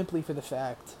 simply for the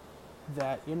fact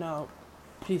that, you know,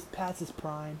 he's past his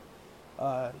prime.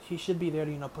 He should be there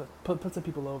to, you know, put some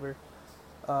people over.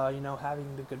 You know,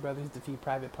 having the Good Brothers defeat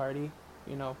Private Party,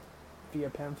 you know, via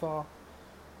pinfall,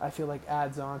 I feel like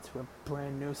adds on to a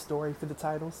brand new story for the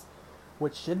titles,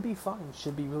 which should be fun,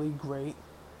 should be really great,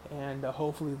 and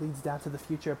hopefully leads down to the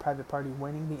future of Private Party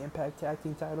winning the Impact Tag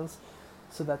Team titles,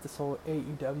 so that this whole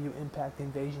AEW Impact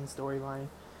Invasion storyline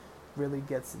really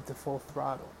gets into full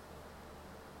throttle.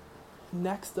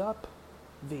 Next up,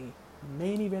 the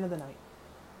main event of the night.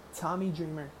 Tommy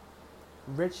Dreamer,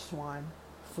 Rich Swann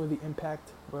for the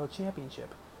Impact World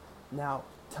Championship. Now,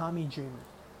 Tommy Dreamer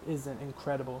is an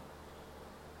incredible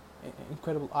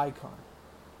icon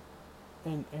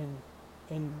in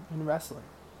wrestling.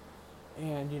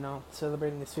 And, you know,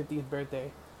 celebrating his 50th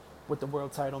birthday with the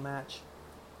world title match.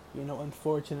 You know,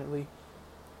 unfortunately,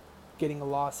 getting a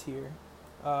loss here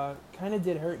kind of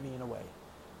did hurt me in a way.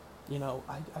 You know,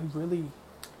 I really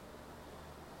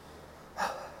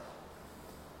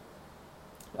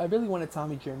wanted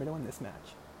Tommy Dreamer to win this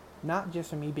match. Not just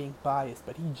for me being biased,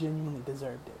 but he genuinely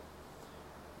deserved it.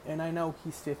 And I know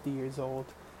he's 50 years old.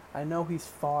 I know he's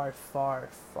far, far,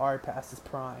 far past his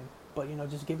prime. But, you know,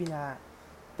 just giving that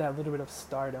little bit of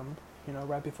stardom, you know,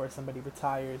 right before somebody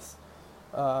retires,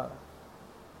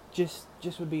 just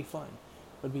would be fun.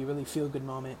 Would be a really feel-good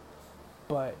moment.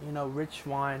 But, you know, Rich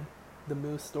Swann, the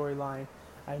Moose storyline,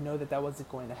 I know that wasn't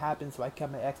going to happen, so I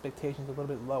kept my expectations a little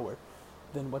bit lower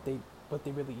than what they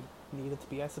really needed to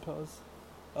be, I suppose.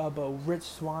 But Rich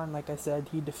Swann, like I said,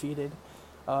 he defeated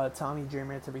Tommy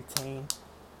Dreamer to retain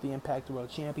the Impact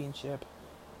World Championship.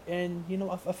 And, you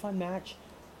know, a fun match.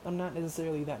 I'm not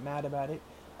necessarily that mad about it.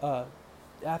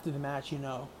 After the match, you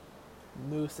know,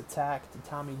 Moose attacked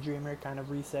Tommy Dreamer, kind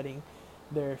of resetting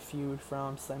their feud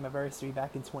from Slammiversary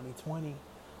back in 2020,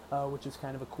 which was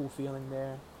kind of a cool feeling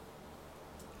there.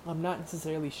 I'm not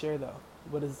necessarily sure, though,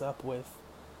 what is up with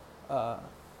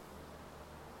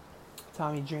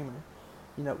Tommy Dreamer.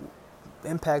 You know,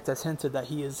 Impact has hinted that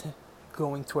he is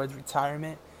going towards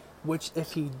retirement, which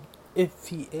if he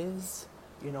is,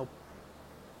 you know,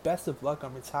 best of luck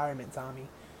on retirement, Tommy.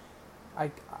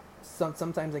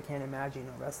 Sometimes I can't imagine, you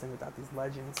know, wrestling without these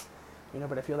legends, you know,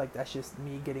 but I feel like that's just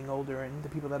me getting older, and the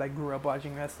people that I grew up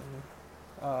watching wrestling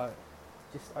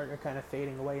just are kind of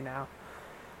fading away now,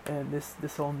 and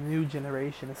this whole new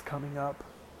generation is coming up.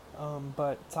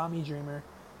 But Tommy Dreamer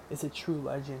is a true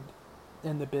legend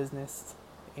in the business,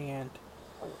 and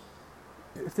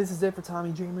if this is it for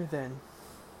Tommy Dreamer, then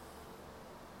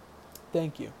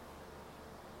thank you.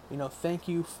 You know, thank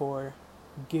you for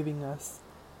giving us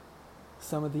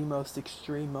some of the most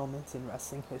extreme moments in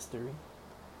wrestling history.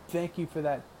 Thank you for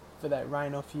that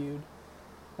Rhino feud.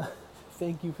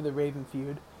 Thank you for the Raven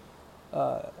feud.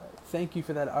 Thank you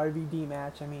for that RVD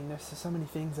match. I mean, there's so many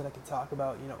things that I could talk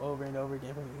about, you know, over and over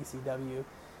again, from ECW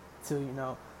to, you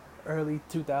know, early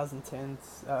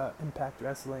 2010s Impact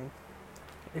Wrestling.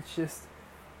 It's just,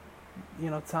 you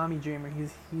know, Tommy Dreamer.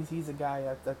 He's a guy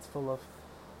that's full of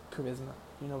charisma.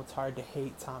 You know, it's hard to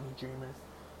hate Tommy Dreamer,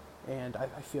 and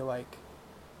I feel like,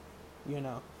 you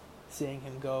know, seeing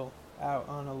him go out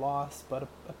on a loss, but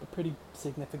a pretty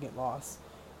significant loss.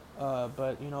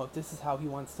 But, you know, if this is how he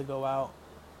wants to go out,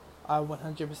 I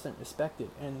 100% respect it.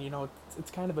 And, you know,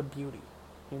 it's kind of a beauty.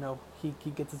 You know, he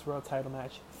gets his world title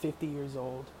match, 50 years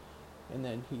old, and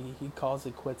then he calls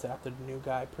it quits after the new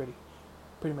guy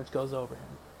pretty much goes over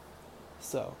him.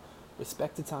 So,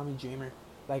 respect to Tommy Dreamer.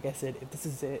 Like I said, if this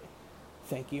is it,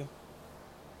 thank you.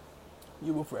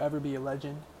 You will forever be a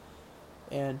legend,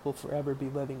 and will forever be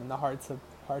living in the hearts of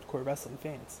hardcore wrestling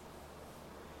fans.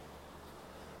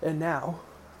 And now,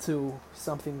 to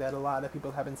something that a lot of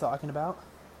people have been talking about.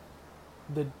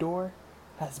 The door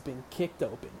has been kicked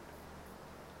open.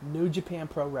 New Japan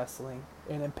Pro Wrestling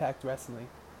and Impact Wrestling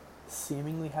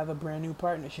seemingly have a brand new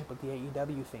partnership with the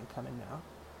AEW thing coming now.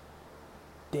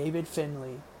 David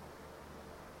Finlay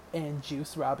and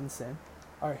Juice Robinson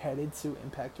are headed to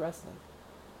Impact Wrestling.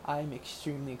 I'm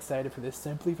extremely excited for this,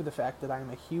 simply for the fact that I'm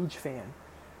a huge fan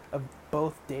of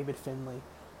both David Finlay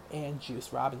and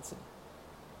Juice Robinson.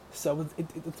 So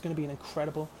it's going to be an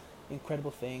incredible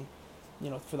thing, you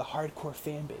know, for the hardcore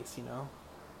fan base, you know.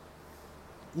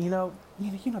 You know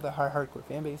the hardcore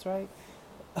fan base, right?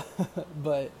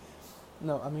 But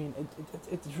no, I mean,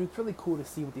 it's really cool to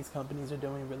see what these companies are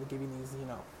doing, really giving these, you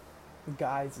know,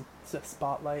 guys a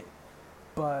spotlight.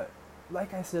 But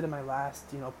like I said in my last,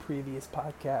 you know, previous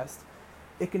podcast,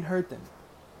 it can hurt them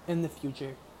in the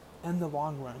future, in the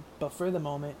long run. But for the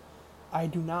moment, I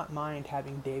do not mind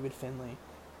having David Finlay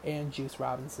and Juice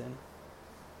Robinson,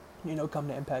 you know, come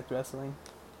to Impact Wrestling.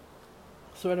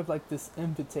 Sort of like this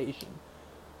invitation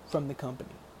from the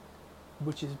company,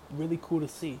 which is really cool to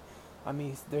see. I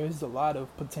mean, there's a lot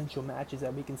of potential matches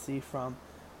that we can see, from,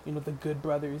 you know, the Good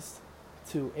Brothers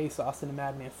to Ace Austin and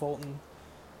Madman Fulton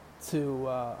to,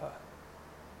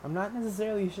 I'm not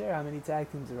necessarily sure how many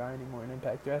tag teams there are anymore in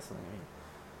Impact Wrestling.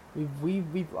 I mean,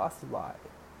 we've lost a lot.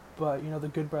 But, you know, the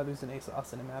Good Brothers and Ace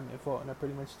Austin and Madman Fulton are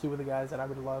pretty much two of the guys that I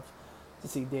would love to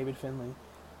see David Finlay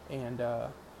and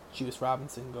Juice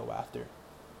Robinson go after.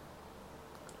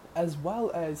 As well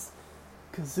as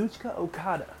Kazuchika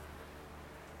Okada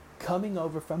coming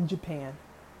over from Japan,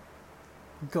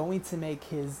 going to make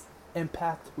his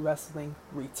Impact Wrestling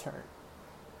return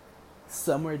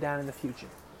somewhere down in the future.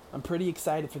 I'm pretty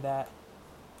excited for that.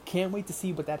 Can't wait to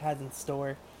see what that has in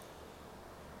store.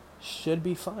 Should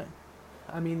be fun.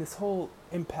 I mean, this whole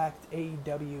Impact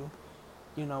AEW,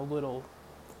 you know, little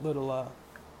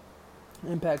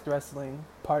Impact Wrestling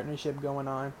partnership going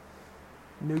on.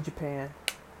 New Japan,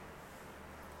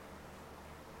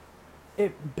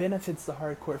 it benefits the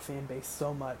hardcore fan base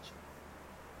so much,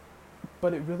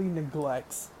 but it really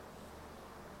neglects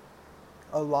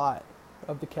a lot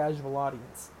of the casual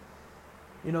audience.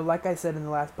 You know, like I said in the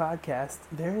last podcast,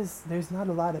 there's not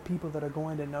a lot of people that are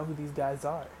going to know who these guys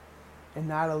are. And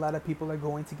not a lot of people are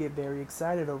going to get very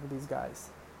excited over these guys.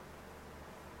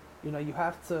 You know, you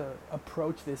have to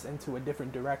approach this into a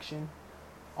different direction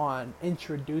on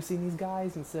introducing these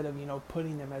guys instead of, you know,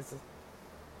 putting them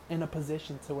in a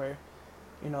position to where,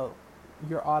 you know,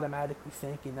 you're automatically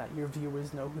thinking that your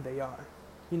viewers know who they are.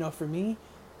 You know, for me,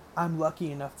 I'm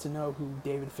lucky enough to know who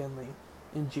David Finlay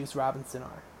and Juice Robinson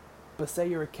are. But say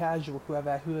you're a casual who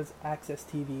has access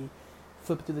TV,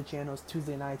 flip through the channels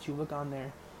Tuesday nights, you look on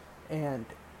there, and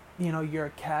you know you're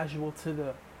a casual to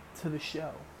the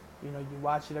show. You know, you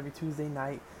watch it every Tuesday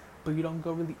night, but you don't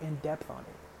go really in depth on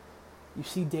it. You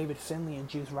see David Finlay and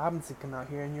Juice Robinson come out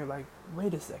here, and you're like,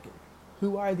 wait a second,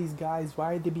 who are these guys?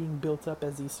 Why are they being built up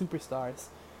as these superstars?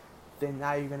 Then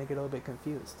now you're gonna get a little bit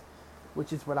confused,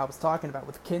 which is what I was talking about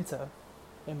with Kenta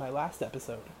in my last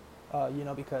episode. You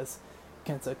know, because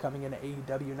Kenta coming into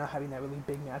AEW, not having that really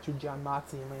big match with Jon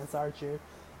Moxley and Lance Archer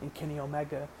and Kenny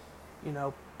Omega, you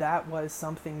know, that was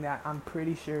something that I'm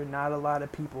pretty sure not a lot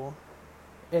of people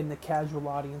in the casual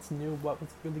audience knew what was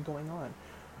really going on.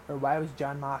 Or why was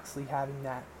Jon Moxley having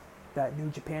that New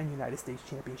Japan United States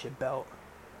Championship belt?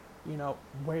 You know,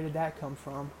 where did that come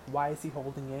from? Why is he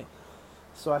holding it?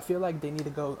 So I feel like they need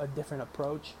to go a different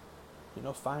approach. You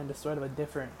know, find a sort of a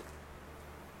different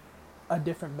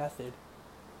method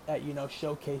at, you know,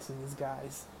 showcasing these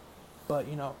guys. But,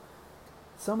 you know,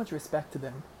 so much respect to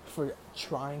them for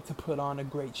trying to put on a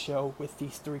great show with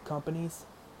these three companies.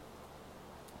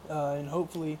 And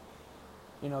hopefully,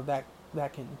 you know, that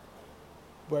can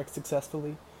work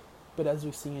successfully. But as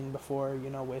we've seen before, you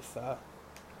know, with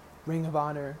Ring of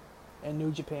Honor and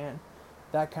New Japan,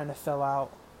 that kind of fell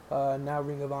out. Now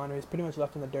Ring of Honor is pretty much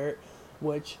left in the dirt,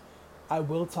 which I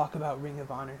will talk about Ring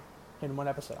of Honor in one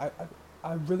episode.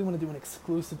 I really want to do an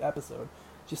exclusive episode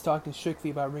just talking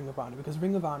strictly about Ring of Honor, because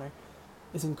Ring of Honor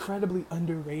is incredibly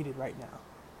underrated right now.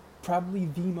 Probably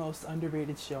the most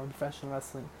underrated show in professional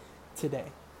wrestling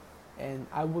today. And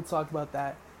I will talk about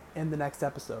that in the next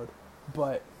episode.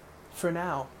 But for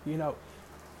now, you know,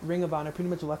 Ring of Honor pretty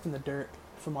much left in the dirt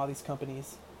from all these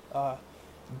companies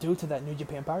due to that New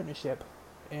Japan partnership.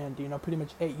 And, you know, pretty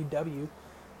much AEW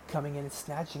coming in and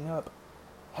snatching up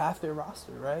half their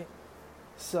roster, right?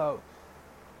 So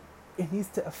it needs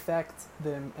to affect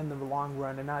them in the long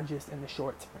run and not just in the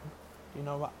short term. You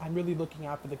know, I'm really looking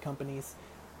out for the company's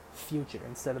future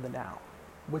instead of the now,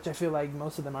 which I feel like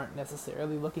most of them aren't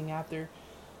necessarily looking after.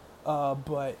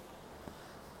 But,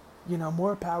 you know,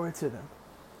 more power to them.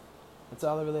 That's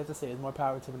all I really have to say, is more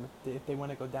power to them if they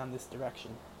want to go down this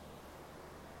direction.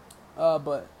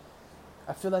 But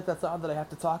I feel like that's all that I have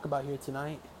to talk about here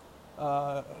tonight.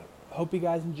 Hope you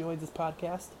guys enjoyed this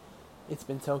podcast. It's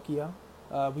been Tokyo.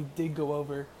 We did go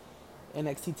over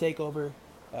NXT Takeover.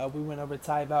 We went over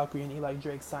Taya, Valkyrie, and Eli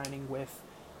Drake signing with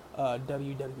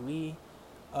WWE.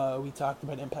 We talked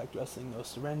about Impact Wrestling No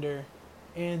Surrender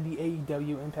and the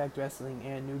AEW Impact Wrestling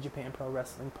and New Japan Pro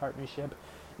Wrestling partnership.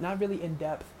 Not really in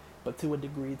depth, but to a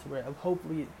degree to where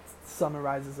hopefully it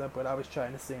summarizes up what I was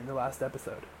trying to say in the last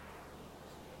episode.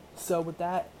 So with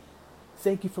that,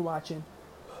 thank you for watching,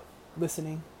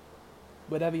 listening,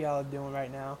 whatever y'all are doing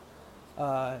right now.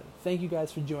 Thank you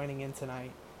guys for joining in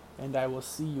tonight, and I will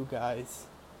see you guys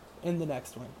in the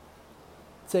next one.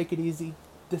 Take it easy.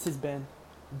 This has been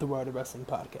the World of Wrestling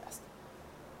Podcast.